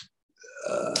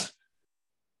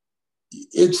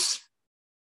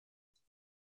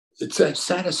that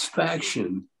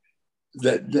satisfaction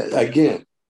that again,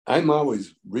 I'm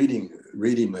always reading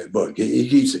my book. It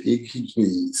keeps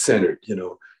me centered,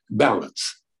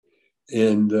 balance.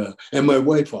 And my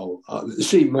wife,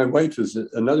 my wife is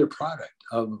another product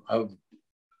of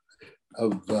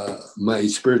my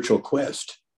spiritual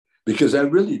quest, because I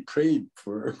really prayed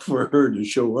for her to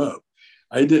show up.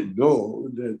 I didn't know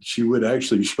that she would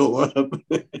actually show up,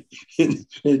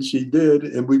 and she did,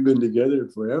 and we've been together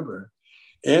forever.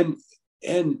 And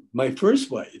my first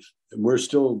wife, and we're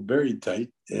still very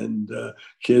tight, and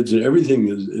kids and everything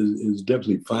is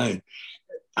definitely fine.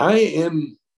 I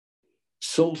am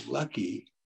so lucky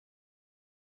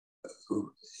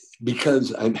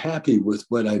because I'm happy with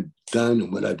what I've done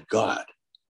and what I've got.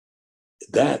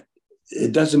 That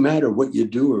it doesn't matter what you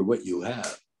do or what you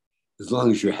have, as long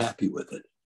as you're happy with it.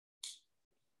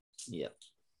 Yeah.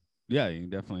 Yeah, you can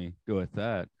definitely go with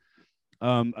that.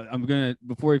 I'm gonna,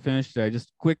 before we finish today, I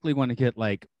just quickly want to get,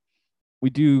 like, we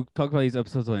do talk about these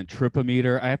episodes on a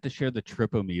tripometer. I have to share the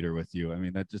tripometer with you. I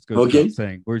mean, that just goes without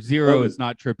saying. Where 0 is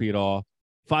not trippy at all,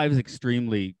 5 is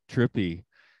extremely trippy.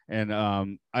 And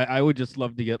I would just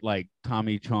love to get, like,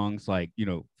 Tommy Chong's, like,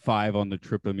 5 on the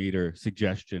tripometer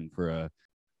suggestion for a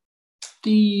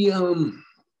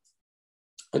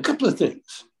couple of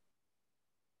things.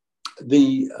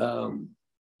 The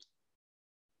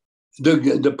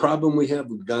problem we have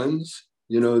with guns,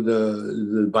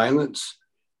 the violence,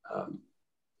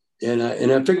 and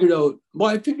I figured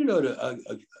out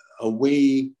a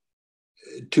way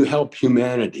to help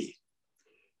humanity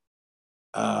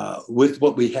with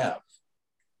what we have.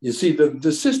 You see,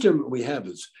 the system we have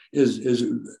is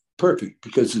perfect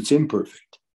because it's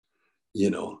imperfect.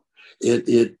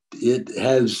 It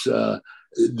has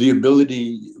the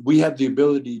ability. We have the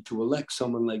ability to elect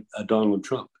someone like Donald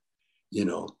Trump,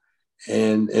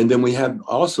 and then we have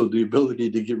also the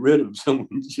ability to get rid of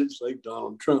someone just like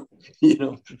Donald Trump.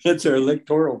 It's our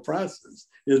electoral process.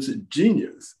 It's a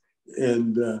genius,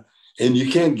 and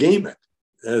you can't game it,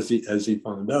 as he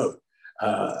found out.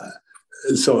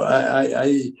 So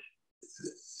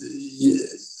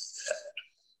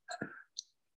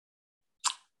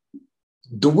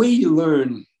the way you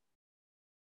learn,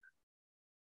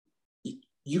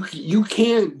 you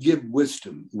can't give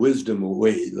wisdom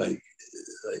away like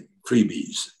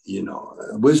freebies.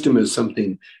 Wisdom is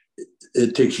something,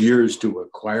 it takes years to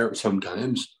acquire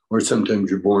sometimes, or sometimes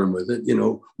you're born with it,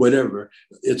 whatever.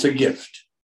 It's a gift.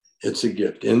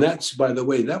 And that's, by the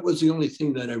way, that was the only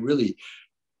thing that I really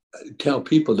tell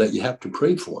people that you have to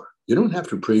pray for. You don't have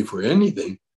to pray for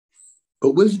anything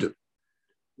but wisdom,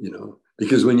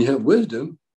 because when you have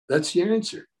wisdom, that's the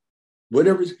answer.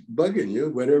 Whatever's bugging you,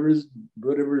 whatever's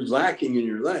lacking in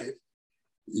your life,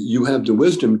 you have the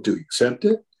wisdom to accept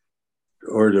it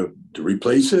or to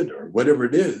replace it or whatever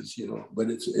it is,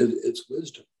 but it's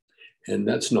wisdom, and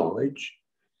that's knowledge.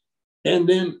 And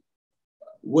then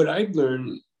what I've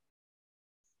learned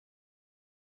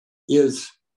is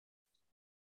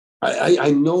I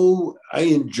know I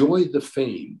enjoy the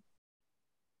fame.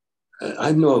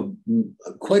 I know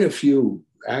quite a few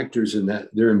actors in that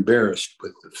they're embarrassed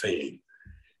with the fame.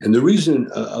 And the reason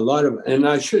and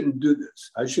I shouldn't do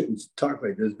this, I shouldn't talk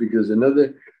like this, because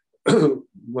another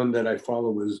one that I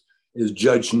follow is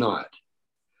Judge Not.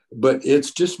 But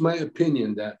it's just my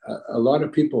opinion that a lot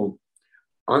of people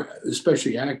aren't,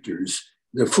 especially actors,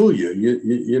 they fool you.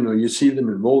 You see them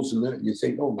in roles in that, and you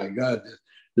think, oh my God,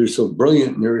 they're so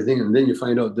brilliant and everything. And then you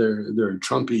find out they're a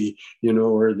Trumpy,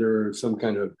 or they're some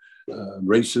kind of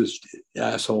racist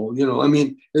asshole. I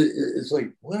mean, it's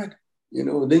like, what?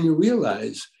 Then you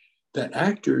realize that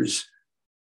actors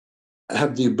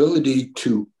have the ability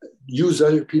to use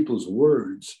other people's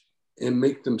words and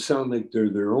make them sound like they're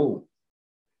their own,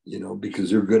 because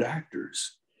they're good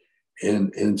actors.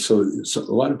 And so a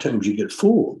lot of times you get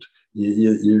fooled.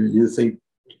 You think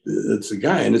it's the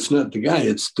guy, and it's not the guy,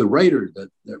 it's the writer that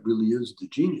really is the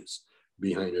genius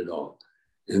behind it all.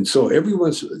 And so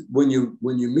when you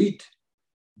meet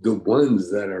the ones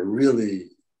that are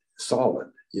really solid,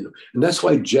 and that's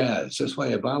why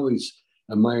I've always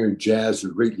admired jazz or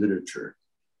great literature,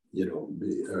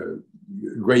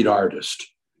 great artist,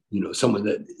 someone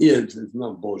that it's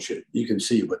not bullshit. You can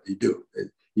see what they do.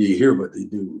 You hear what they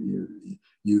do.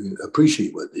 You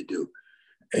appreciate what they do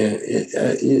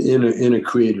in a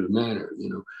creative manner,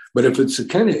 But if it's a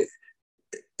kind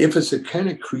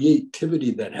of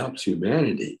creativity that helps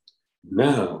humanity,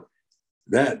 now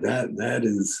that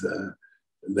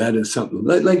is something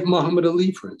like Muhammad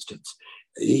Ali, for instance.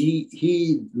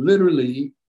 He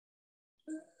literally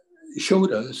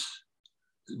showed us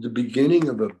the beginning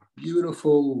of a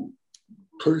beautiful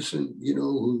person,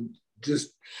 who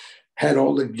just had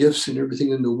all the gifts and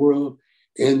everything in the world.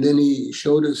 And then he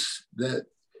showed us that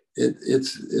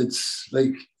it's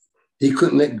like he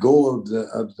couldn't let go of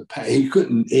the past. He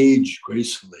couldn't age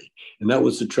gracefully. And that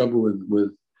was the trouble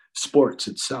with sports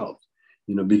itself,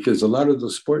 because a lot of the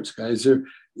sports guys,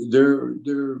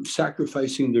 they're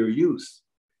sacrificing their youth,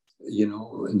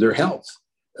 and their health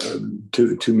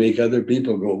to make other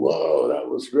people go, whoa, that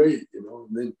was great,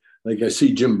 And then, like I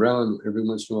see Jim Brown every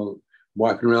once in a while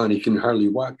walking around, he can hardly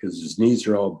walk because his knees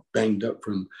are all banged up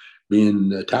from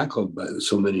being tackled by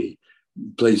so many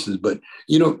places. But,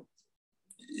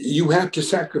 you have to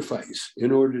sacrifice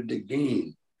in order to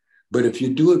gain. But if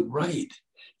you do it right,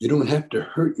 you don't have to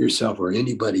hurt yourself or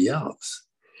anybody else.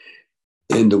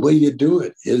 And the way you do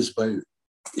it is by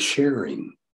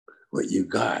sharing what you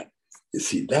got. You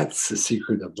see, that's the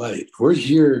secret of life. We're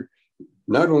here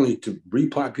not only to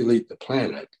repopulate the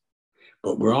planet,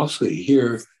 but we're also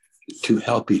here to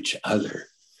help each other,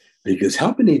 because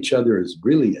helping each other is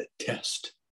really a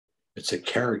test. It's a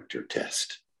character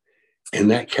test.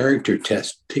 And that character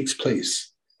test takes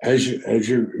place as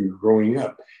you're growing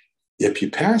up. If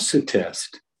you pass the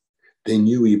test, then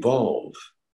you evolve,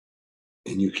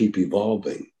 and you keep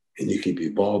evolving, and you keep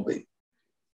evolving.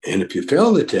 And if you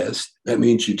fail the test, that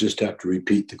means you just have to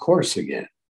repeat the course again,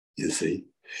 you see.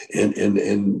 And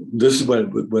this is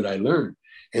what I learned.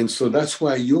 And so that's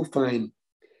why you'll find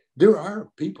there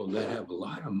are people that have a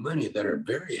lot of money that are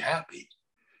very happy,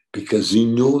 because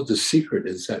the secret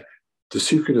is that the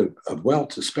secret of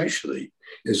wealth, especially,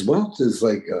 is wealth is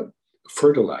like a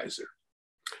fertilizer.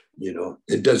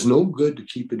 It does no good to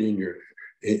keep it in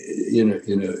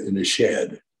a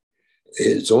shed.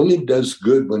 It only does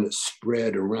good when it's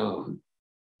spread around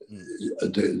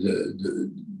the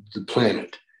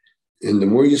planet. And the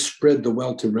more you spread the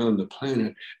wealth around the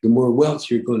planet, the more wealth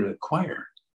you're going to acquire,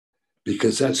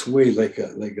 because that's way like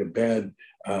a bad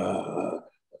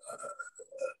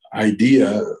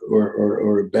idea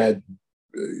or a bad,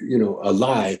 a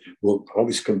lie will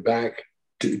always come back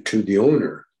to the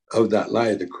owner of that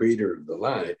lie, the creator of the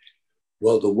lie.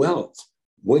 Well, the wealth,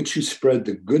 once you spread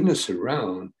the goodness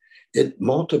around, it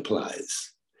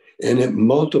multiplies, and it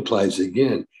multiplies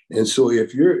again. And so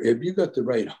if you got the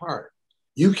right heart,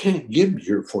 you can't give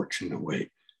your fortune away,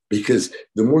 because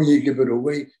the more you give it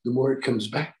away, the more it comes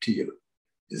back to you,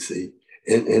 you see.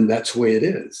 And that's the way it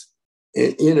is.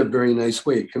 In a very nice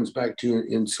way. It comes back to you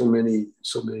in so many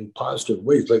positive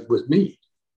ways. Like with me,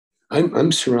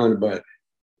 I'm surrounded by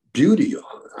beauty.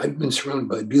 I've been surrounded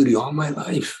by beauty all my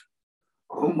life.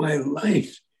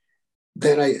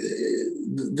 That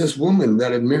this woman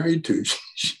that I'm married to,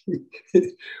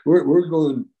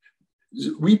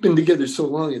 we've been together so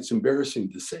long, it's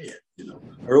embarrassing to say it.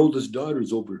 Our oldest daughter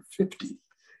is over 50.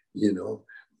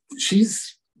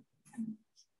 She's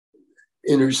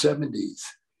in her 70s,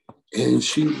 and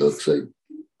she looks like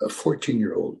a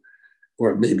 14-year-old,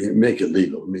 or maybe make it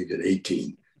legal, make it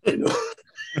 18.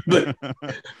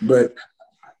 but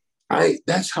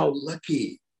that's how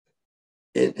lucky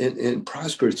and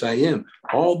prosperous I am,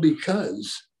 all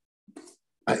because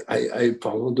I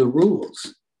follow the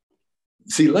rules.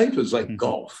 See, life is like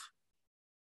golf.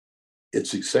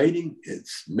 It's exciting,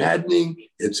 it's maddening,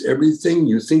 it's everything.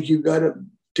 You think you got it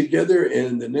together,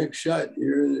 and the next shot,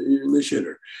 you're in the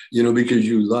shitter, because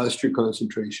you lost your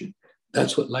concentration.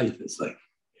 That's what life is like.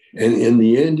 And in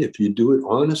the end, if you do it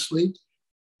honestly,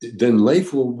 then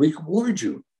life will reward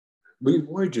you.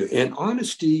 And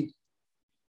honesty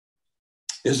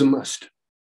is a must.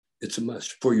 It's a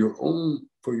must for your own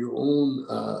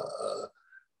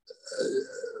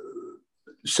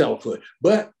selfhood.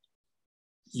 But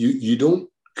you don't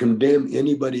condemn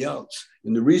anybody else.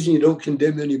 And the reason you don't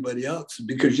condemn anybody else is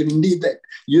because you need that.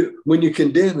 When you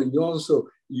condemn, and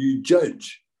you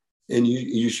judge, and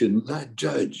you should not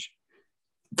judge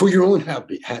for your own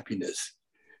happiness.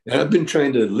 And I've been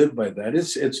trying to live by that.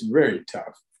 It's very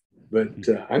tough, but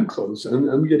I'm close.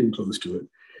 I'm getting close to it.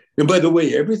 And by the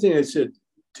way, everything I said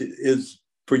is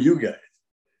for you guys.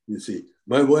 You see,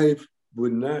 my wife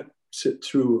would not sit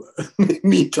through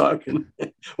me talking,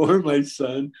 or my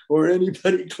son, or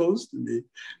anybody close to me,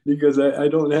 because I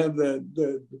don't have that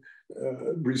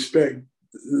respect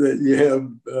that you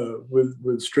have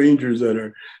with strangers that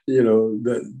are,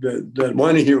 that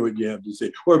want to hear what you have to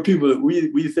say, or people that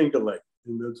we think alike,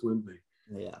 and that's one thing.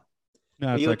 Yeah.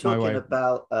 No, you were like talking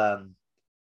about,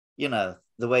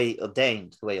 the way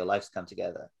ordained, the way your life's come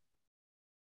together,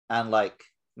 and like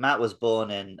Matt was born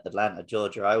in Atlanta,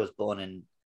 Georgia. I was born in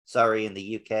Surrey in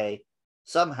the UK.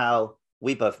 Somehow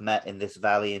we both met in this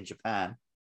valley in Japan.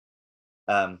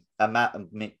 And Matt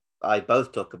and me, I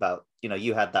both talk about,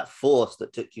 you had that force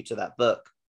that took you to that book.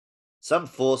 Some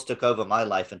force took over my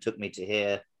life and took me to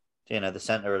here, the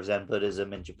center of Zen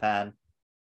Buddhism in Japan.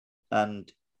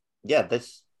 And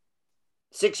this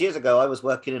 6 years ago, I was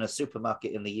working in a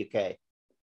supermarket in the UK.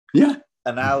 Yeah.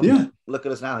 And now, Yeah. look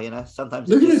at us now. Sometimes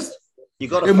Look at us. you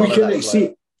got to And follow we can that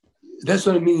see. That's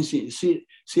what I mean. See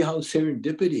how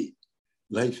serendipity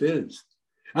life is.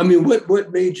 I mean,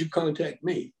 what made you contact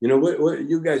me? What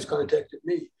you guys contacted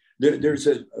me. There's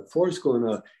a force going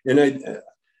on, and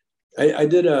I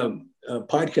did a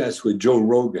podcast with Joe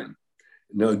Rogan.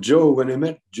 Now, Joe, when I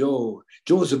met Joe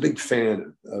was a big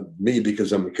fan of me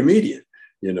because I'm a comedian,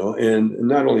 and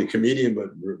not only a comedian,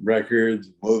 but records,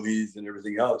 movies, and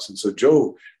everything else. And so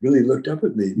Joe really looked up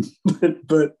at me.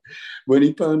 but when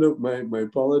he found out my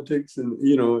politics and,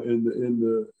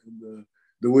 in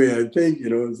the way I think,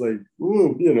 it's like,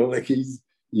 ooh, like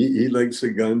he likes the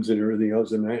guns and everything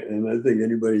else. And I think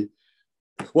anybody,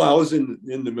 well, I was in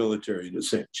the military in a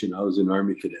sense, I was an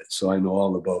Army cadet, so I know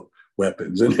all about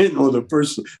weapons. And the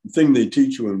first thing they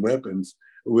teach you in weapons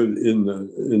in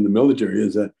the military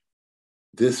is that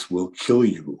this will kill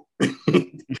you.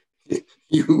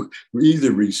 You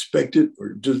either respect it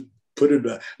or just put it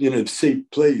in a safe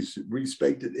place.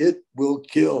 Respect it. It will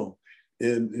kill.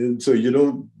 And so you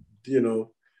don't,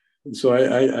 so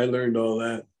I learned all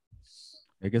that.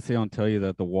 I guess they don't tell you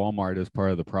that the Walmart is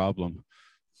part of the problem.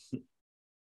 If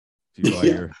you buy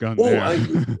your gun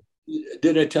there.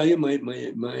 Did I tell you my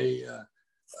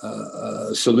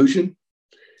solution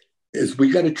is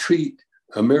we got to treat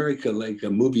America like a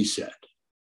movie set,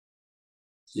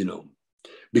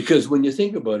 because when you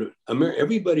think about it,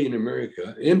 everybody in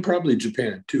America and probably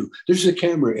Japan too, there's a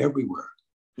camera everywhere.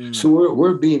 Mm. So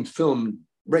we're being filmed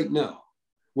right now.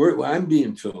 I'm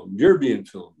being filmed. You're being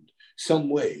filmed some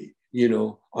way,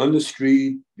 on the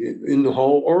street, in the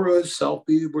hall, or a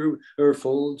selfie, or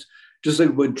phones. Just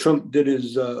like when Trump did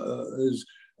his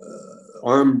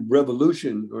armed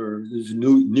revolution or his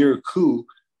near coup,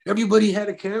 everybody had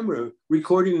a camera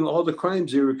recording all the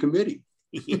crimes they were committing.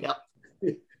 Yeah.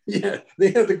 Yeah,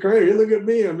 they had the crime. Hey, look at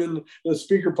me. I'm in the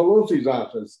Speaker Pelosi's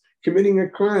office committing a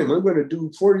crime. I'm going to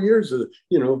do 40 years of,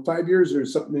 5 years or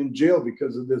something in jail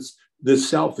because of this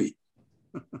selfie.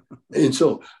 And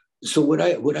so what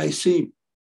I see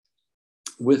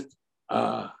with,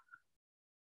 and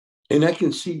I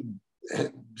can see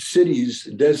cities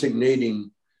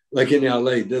designating, like in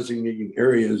LA, designating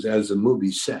areas as a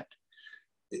movie set,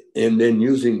 and then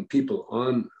using people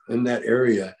in that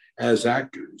area as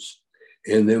actors.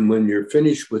 And then when you're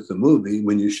finished with the movie,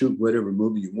 when you shoot whatever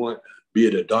movie you want, be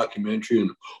it a documentary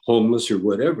on homeless or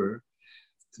whatever,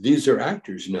 these are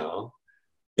actors now.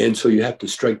 And so you have to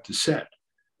strike the set.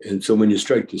 And so when you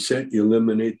strike the set, you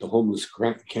eliminate the homeless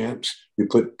camps, you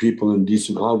put people in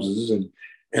decent houses. And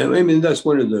I mean, that's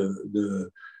one of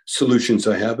the solutions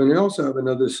I have. And I also have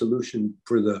another solution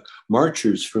for the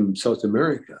marchers from South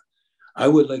America. I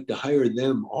would like to hire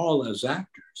them all as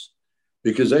actors,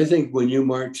 because I think when you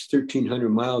march 1,300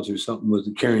 miles or something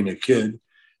with carrying a kid,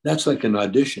 that's like an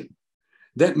audition.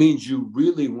 That means you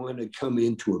really want to come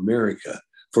into America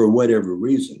for whatever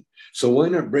reason. So why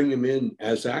not bring them in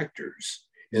as actors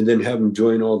and then have them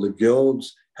join all the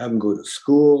guilds, have them go to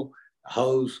school,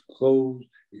 house, clothes,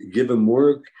 give them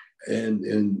work, and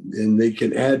they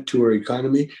can add to our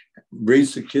economy,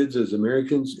 raise the kids as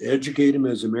Americans, educate them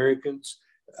as Americans,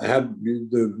 have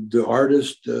the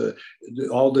artist,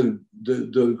 all the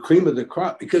cream of the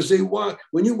crop, because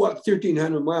when you walk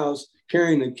 1,300 miles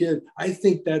carrying a kid, I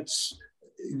think that's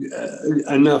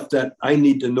enough that I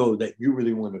need to know that you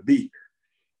really want to be here.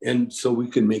 And so we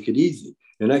can make it easy.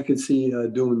 And I can see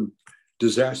doing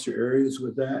disaster areas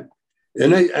with that.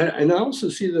 And I also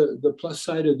see the plus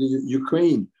side of the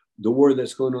Ukraine, the war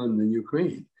that's going on in the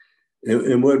Ukraine.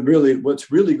 And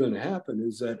what's really going to happen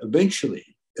is that eventually,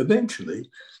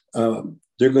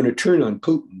 they're going to turn on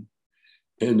Putin,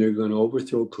 and they're going to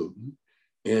overthrow Putin,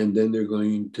 and then they're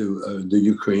going to the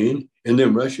Ukraine, and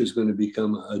then Russia is going to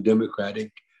become a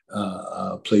democratic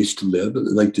place to live,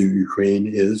 like the Ukraine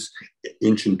is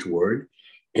inching toward,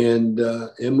 and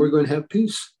we're going to have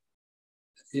peace,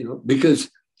 because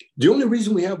the only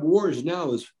reason we have wars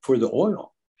now is for the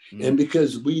oil, and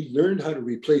because we learned how to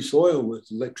replace oil with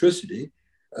electricity,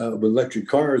 with electric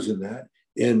cars and that.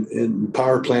 And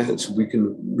power plants, we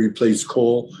can replace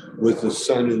coal with the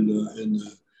sun and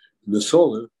the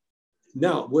solar.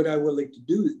 Now, what I would like to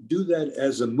do that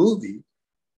as a movie,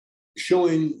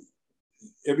 showing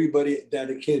everybody that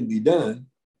it can be done,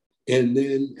 and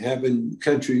then having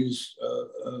countries,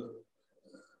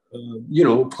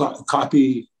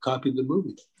 copy the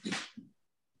movie.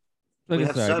 We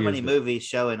have so many movies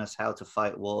showing us how to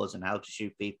fight wars and how to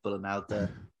shoot people and how to.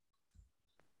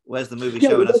 Where's the movie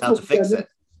showing us how to fix it?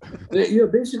 Yeah,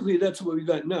 basically that's what we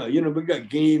got now. We got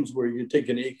games where you take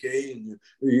an AK and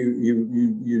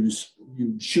you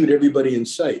shoot everybody in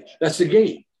sight. That's the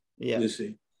game. Yeah. You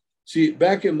see. See,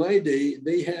 back in my day,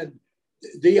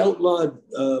 they outlawed,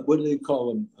 what do they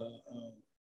call them?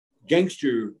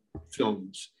 Gangster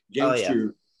films, Oh yeah.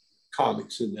 gangster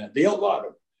comics and that. They outlawed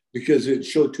them because it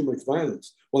showed too much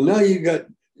violence. Well, now you got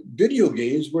video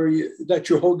games where that's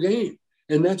your whole game.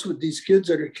 And that's what these kids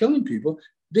that are killing people,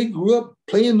 they grew up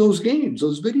playing those games,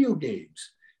 those video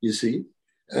games, you see.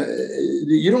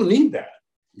 You don't need that,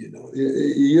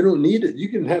 you don't need it. You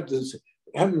can have this,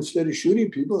 instead of shooting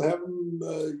people, have them,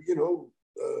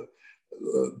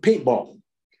 paintball,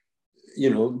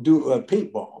 do a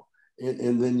paintball.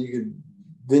 And then you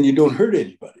don't hurt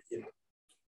anybody,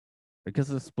 Because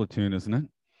of Splatoon, isn't it?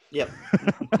 Yep.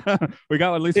 We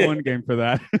got at least one game for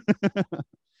that.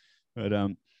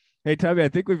 But hey, Tubby, I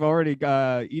think we've already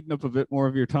eaten up a bit more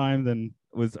of your time than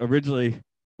was originally.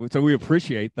 So we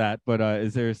appreciate that. But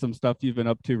is there some stuff you've been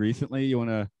up to recently you want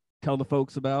to tell the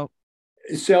folks about?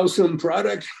 Sell some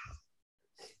product.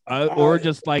 Or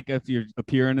just like if you're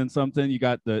appearing in something, you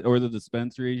got the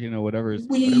dispensaries, whatever's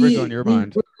on your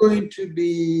mind. We're going to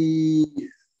be,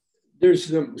 there's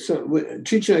some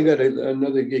Cheech and I got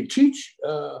another gig. Cheech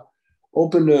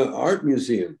opened an art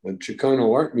museum, a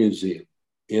Chicano art museum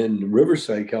in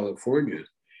Riverside, California.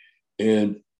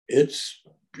 And it's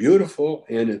beautiful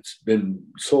and it's been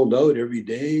sold out every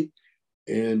day.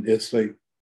 And it's like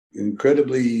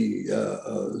incredibly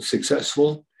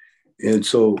successful. And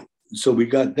so we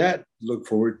got that to look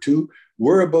forward to.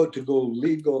 We're about to go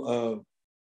legal,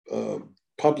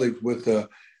 public with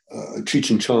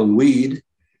Cheech and Chong weed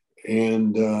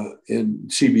and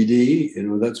CBD.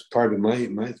 That's part of my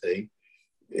thing.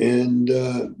 And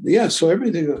so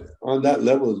everything on that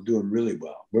level is doing really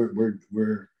well.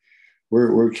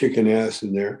 We're kicking ass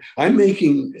in there. I'm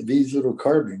making these little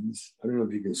carvings. I don't know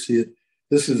if you can see it.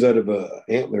 This is out of a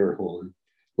antler horn.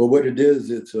 But what it is,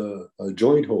 it's a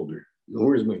joint holder.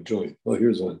 Where's my joint? Oh,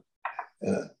 here's one.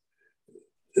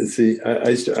 See,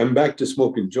 I'm back to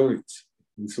smoking joints.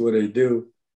 And so what I do,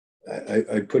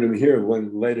 I put them here. I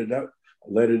want to light it up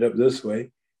this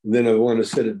way. And then I want to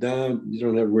set it down. You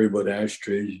don't have to worry about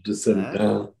ashtrays. You just set it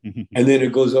down. And then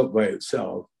it goes up by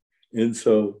itself. And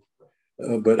so,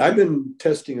 but I've been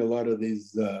testing a lot of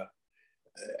these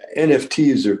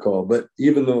NFTs, they're called. But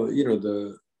even though,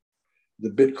 the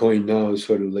Bitcoin now is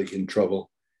sort of like in trouble,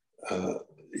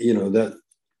 that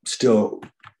still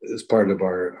is part of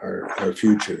our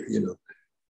future,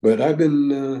 But I've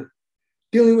been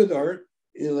dealing with art,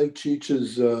 like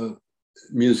Cheech's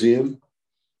museum.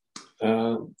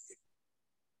 I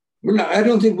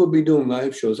don't think we'll be doing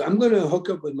live shows. I'm going to hook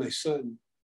up with my son,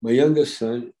 my youngest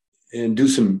son, and do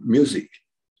some music.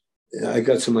 I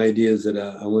got some ideas that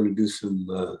I want to do some.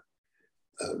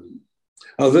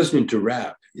 I was listening to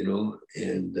rap,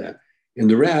 and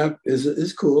the rap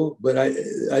is cool, but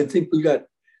I think we got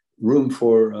room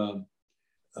for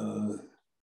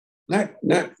not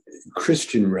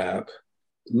Christian rap,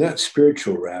 not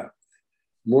spiritual rap,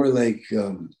 more like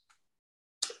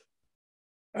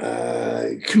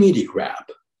comedic rap,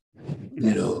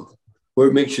 where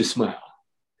it makes you smile,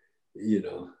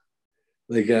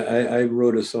 Like I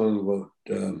wrote a song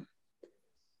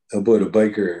about a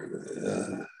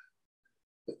biker.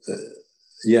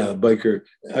 A biker.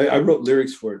 I wrote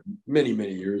lyrics for it many,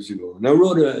 many years ago. And I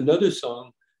wrote another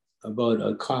song about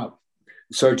a cop,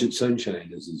 Sergeant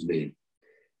Sunshine is his name.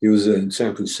 He was in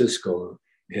San Francisco,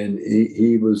 and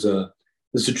he was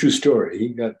it's a true story. He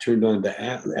got turned on to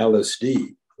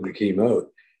LSD when it came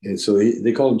out. And so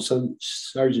they called him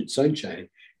Sergeant Sunshine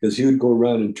because he would go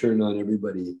around and turn on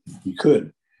everybody he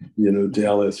could, to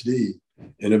LSD.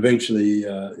 And eventually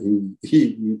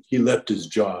he left his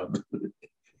job.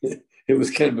 It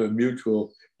was kind of a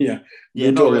mutual, not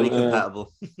really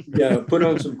compatible. Put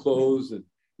on some clothes and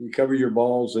you cover your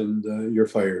balls and you're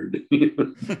fired.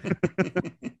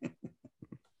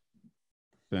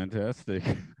 Fantastic.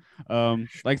 Like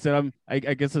I said, I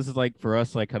guess this is like for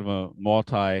us, like kind of a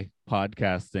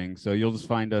multi-podcast thing. So you'll just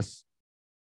find us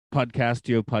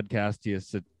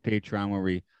Podcastius at Patreon, where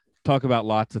we talk about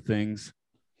lots of things.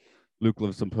 Luke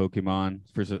loves some Pokemon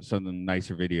for some of the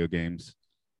nicer video games.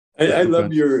 I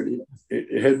love your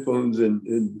headphones and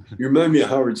you remind me of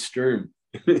Howard Stern.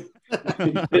 Because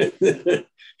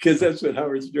that's what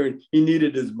Howard Stern, he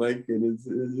needed his mic, and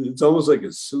it's almost like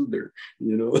a soother,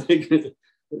 Yeah.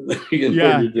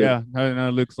 No,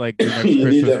 it looks like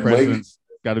Christmas presents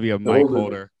got to be a mic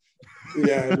holder.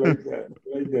 Yeah, like that.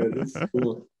 That's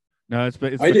cool. No, it's my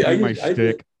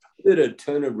shtick. I did a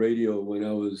ton of radio when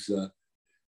I was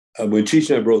when Cheech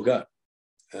and I broke up.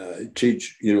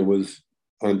 Cheech, was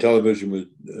on television with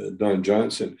Don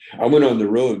Johnson. I went on the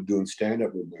road doing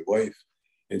stand-up with my wife.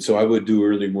 And so I would do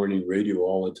early morning radio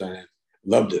all the time.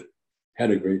 Loved it.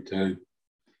 Had a great time.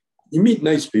 You meet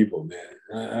nice people, man.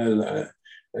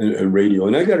 And radio.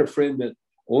 And I got a friend that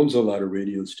owns a lot of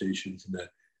radio stations. And that,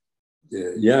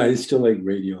 yeah, I still like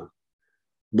radio.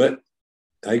 But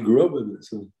I grew up with it.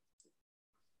 So.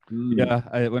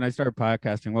 Yeah, when I started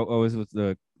podcasting, what was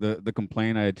the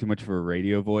complaint? I had too much of a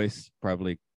radio voice,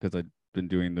 probably because I'd been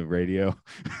doing the radio.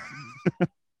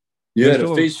 You had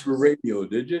a face for radio,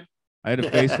 did you? I had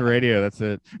a face for radio. That's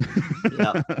it.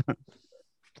 Yeah.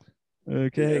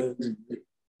 Okay. Yeah.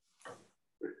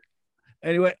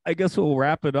 Anyway, I guess we'll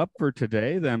wrap it up for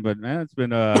today then. But man, it's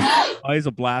been always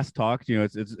a blast talking to you.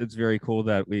 It's very cool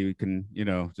that we can,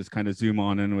 just kind of zoom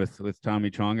on in with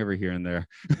Tommy Chong every here and there.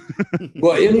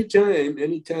 Well,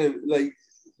 anytime,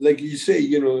 like you say,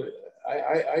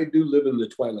 I do live in the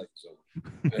twilight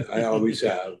zone. I always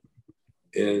have,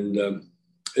 and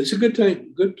it's a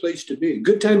good place to be.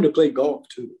 Good time to play golf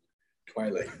too.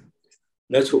 Twilight.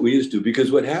 That's what we used to do,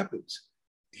 because what happens?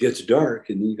 It gets dark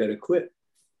and you got to quit.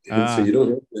 So you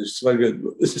don't. It's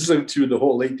like through the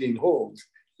whole 18 holes.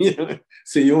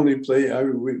 So you only play.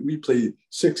 We play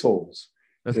 6 holes.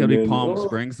 That's gonna be Palm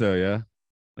Springs, though, yeah,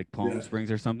 like Palm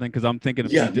Springs or something. Because I'm thinking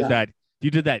if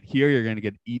you did that here, you're gonna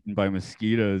get eaten by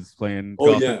mosquitoes playing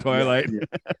golf in Twilight.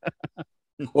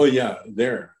 Oh yeah,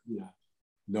 there. Yeah.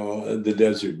 No, the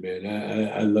desert, man.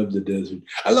 I love the desert.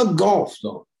 I love golf,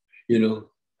 though.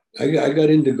 I got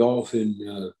into golf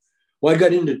I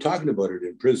got into talking about it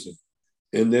in prison.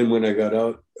 And then when I got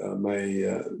out,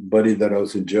 my buddy that I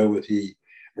was in jail with, he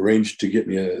arranged to get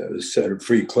me a set of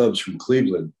free clubs from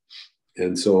Cleveland.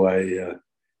 And so I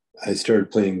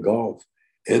started playing golf.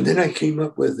 And then I came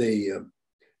up with a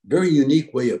very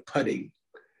unique way of putting,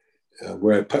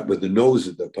 where I putt with the nose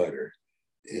of the putter.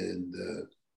 And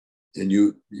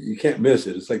you can't miss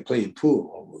it. It's like playing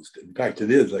pool almost. In fact,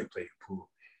 it is like playing pool.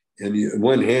 And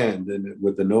one hand and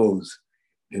with the nose.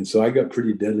 And so I got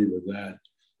pretty deadly with that.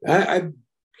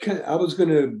 I was going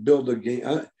to build a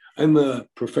game. I'm a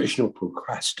professional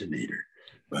procrastinator,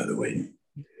 by the way.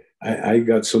 I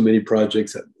got so many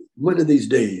projects. One of these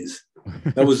days,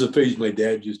 that was a phrase my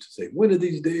dad used to say. One of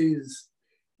these days,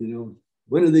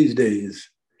 one of these days.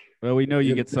 Well, we know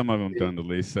you get some of them done at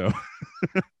least, so.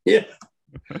 Yeah.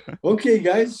 Okay,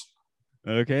 guys.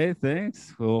 Okay,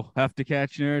 thanks. We'll have to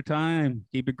catch you another time.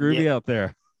 Keep it groovy out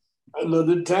there.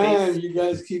 Another time. You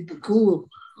guys keep it cool.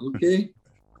 Okay.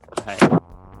 Bye.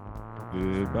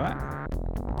 Goodbye.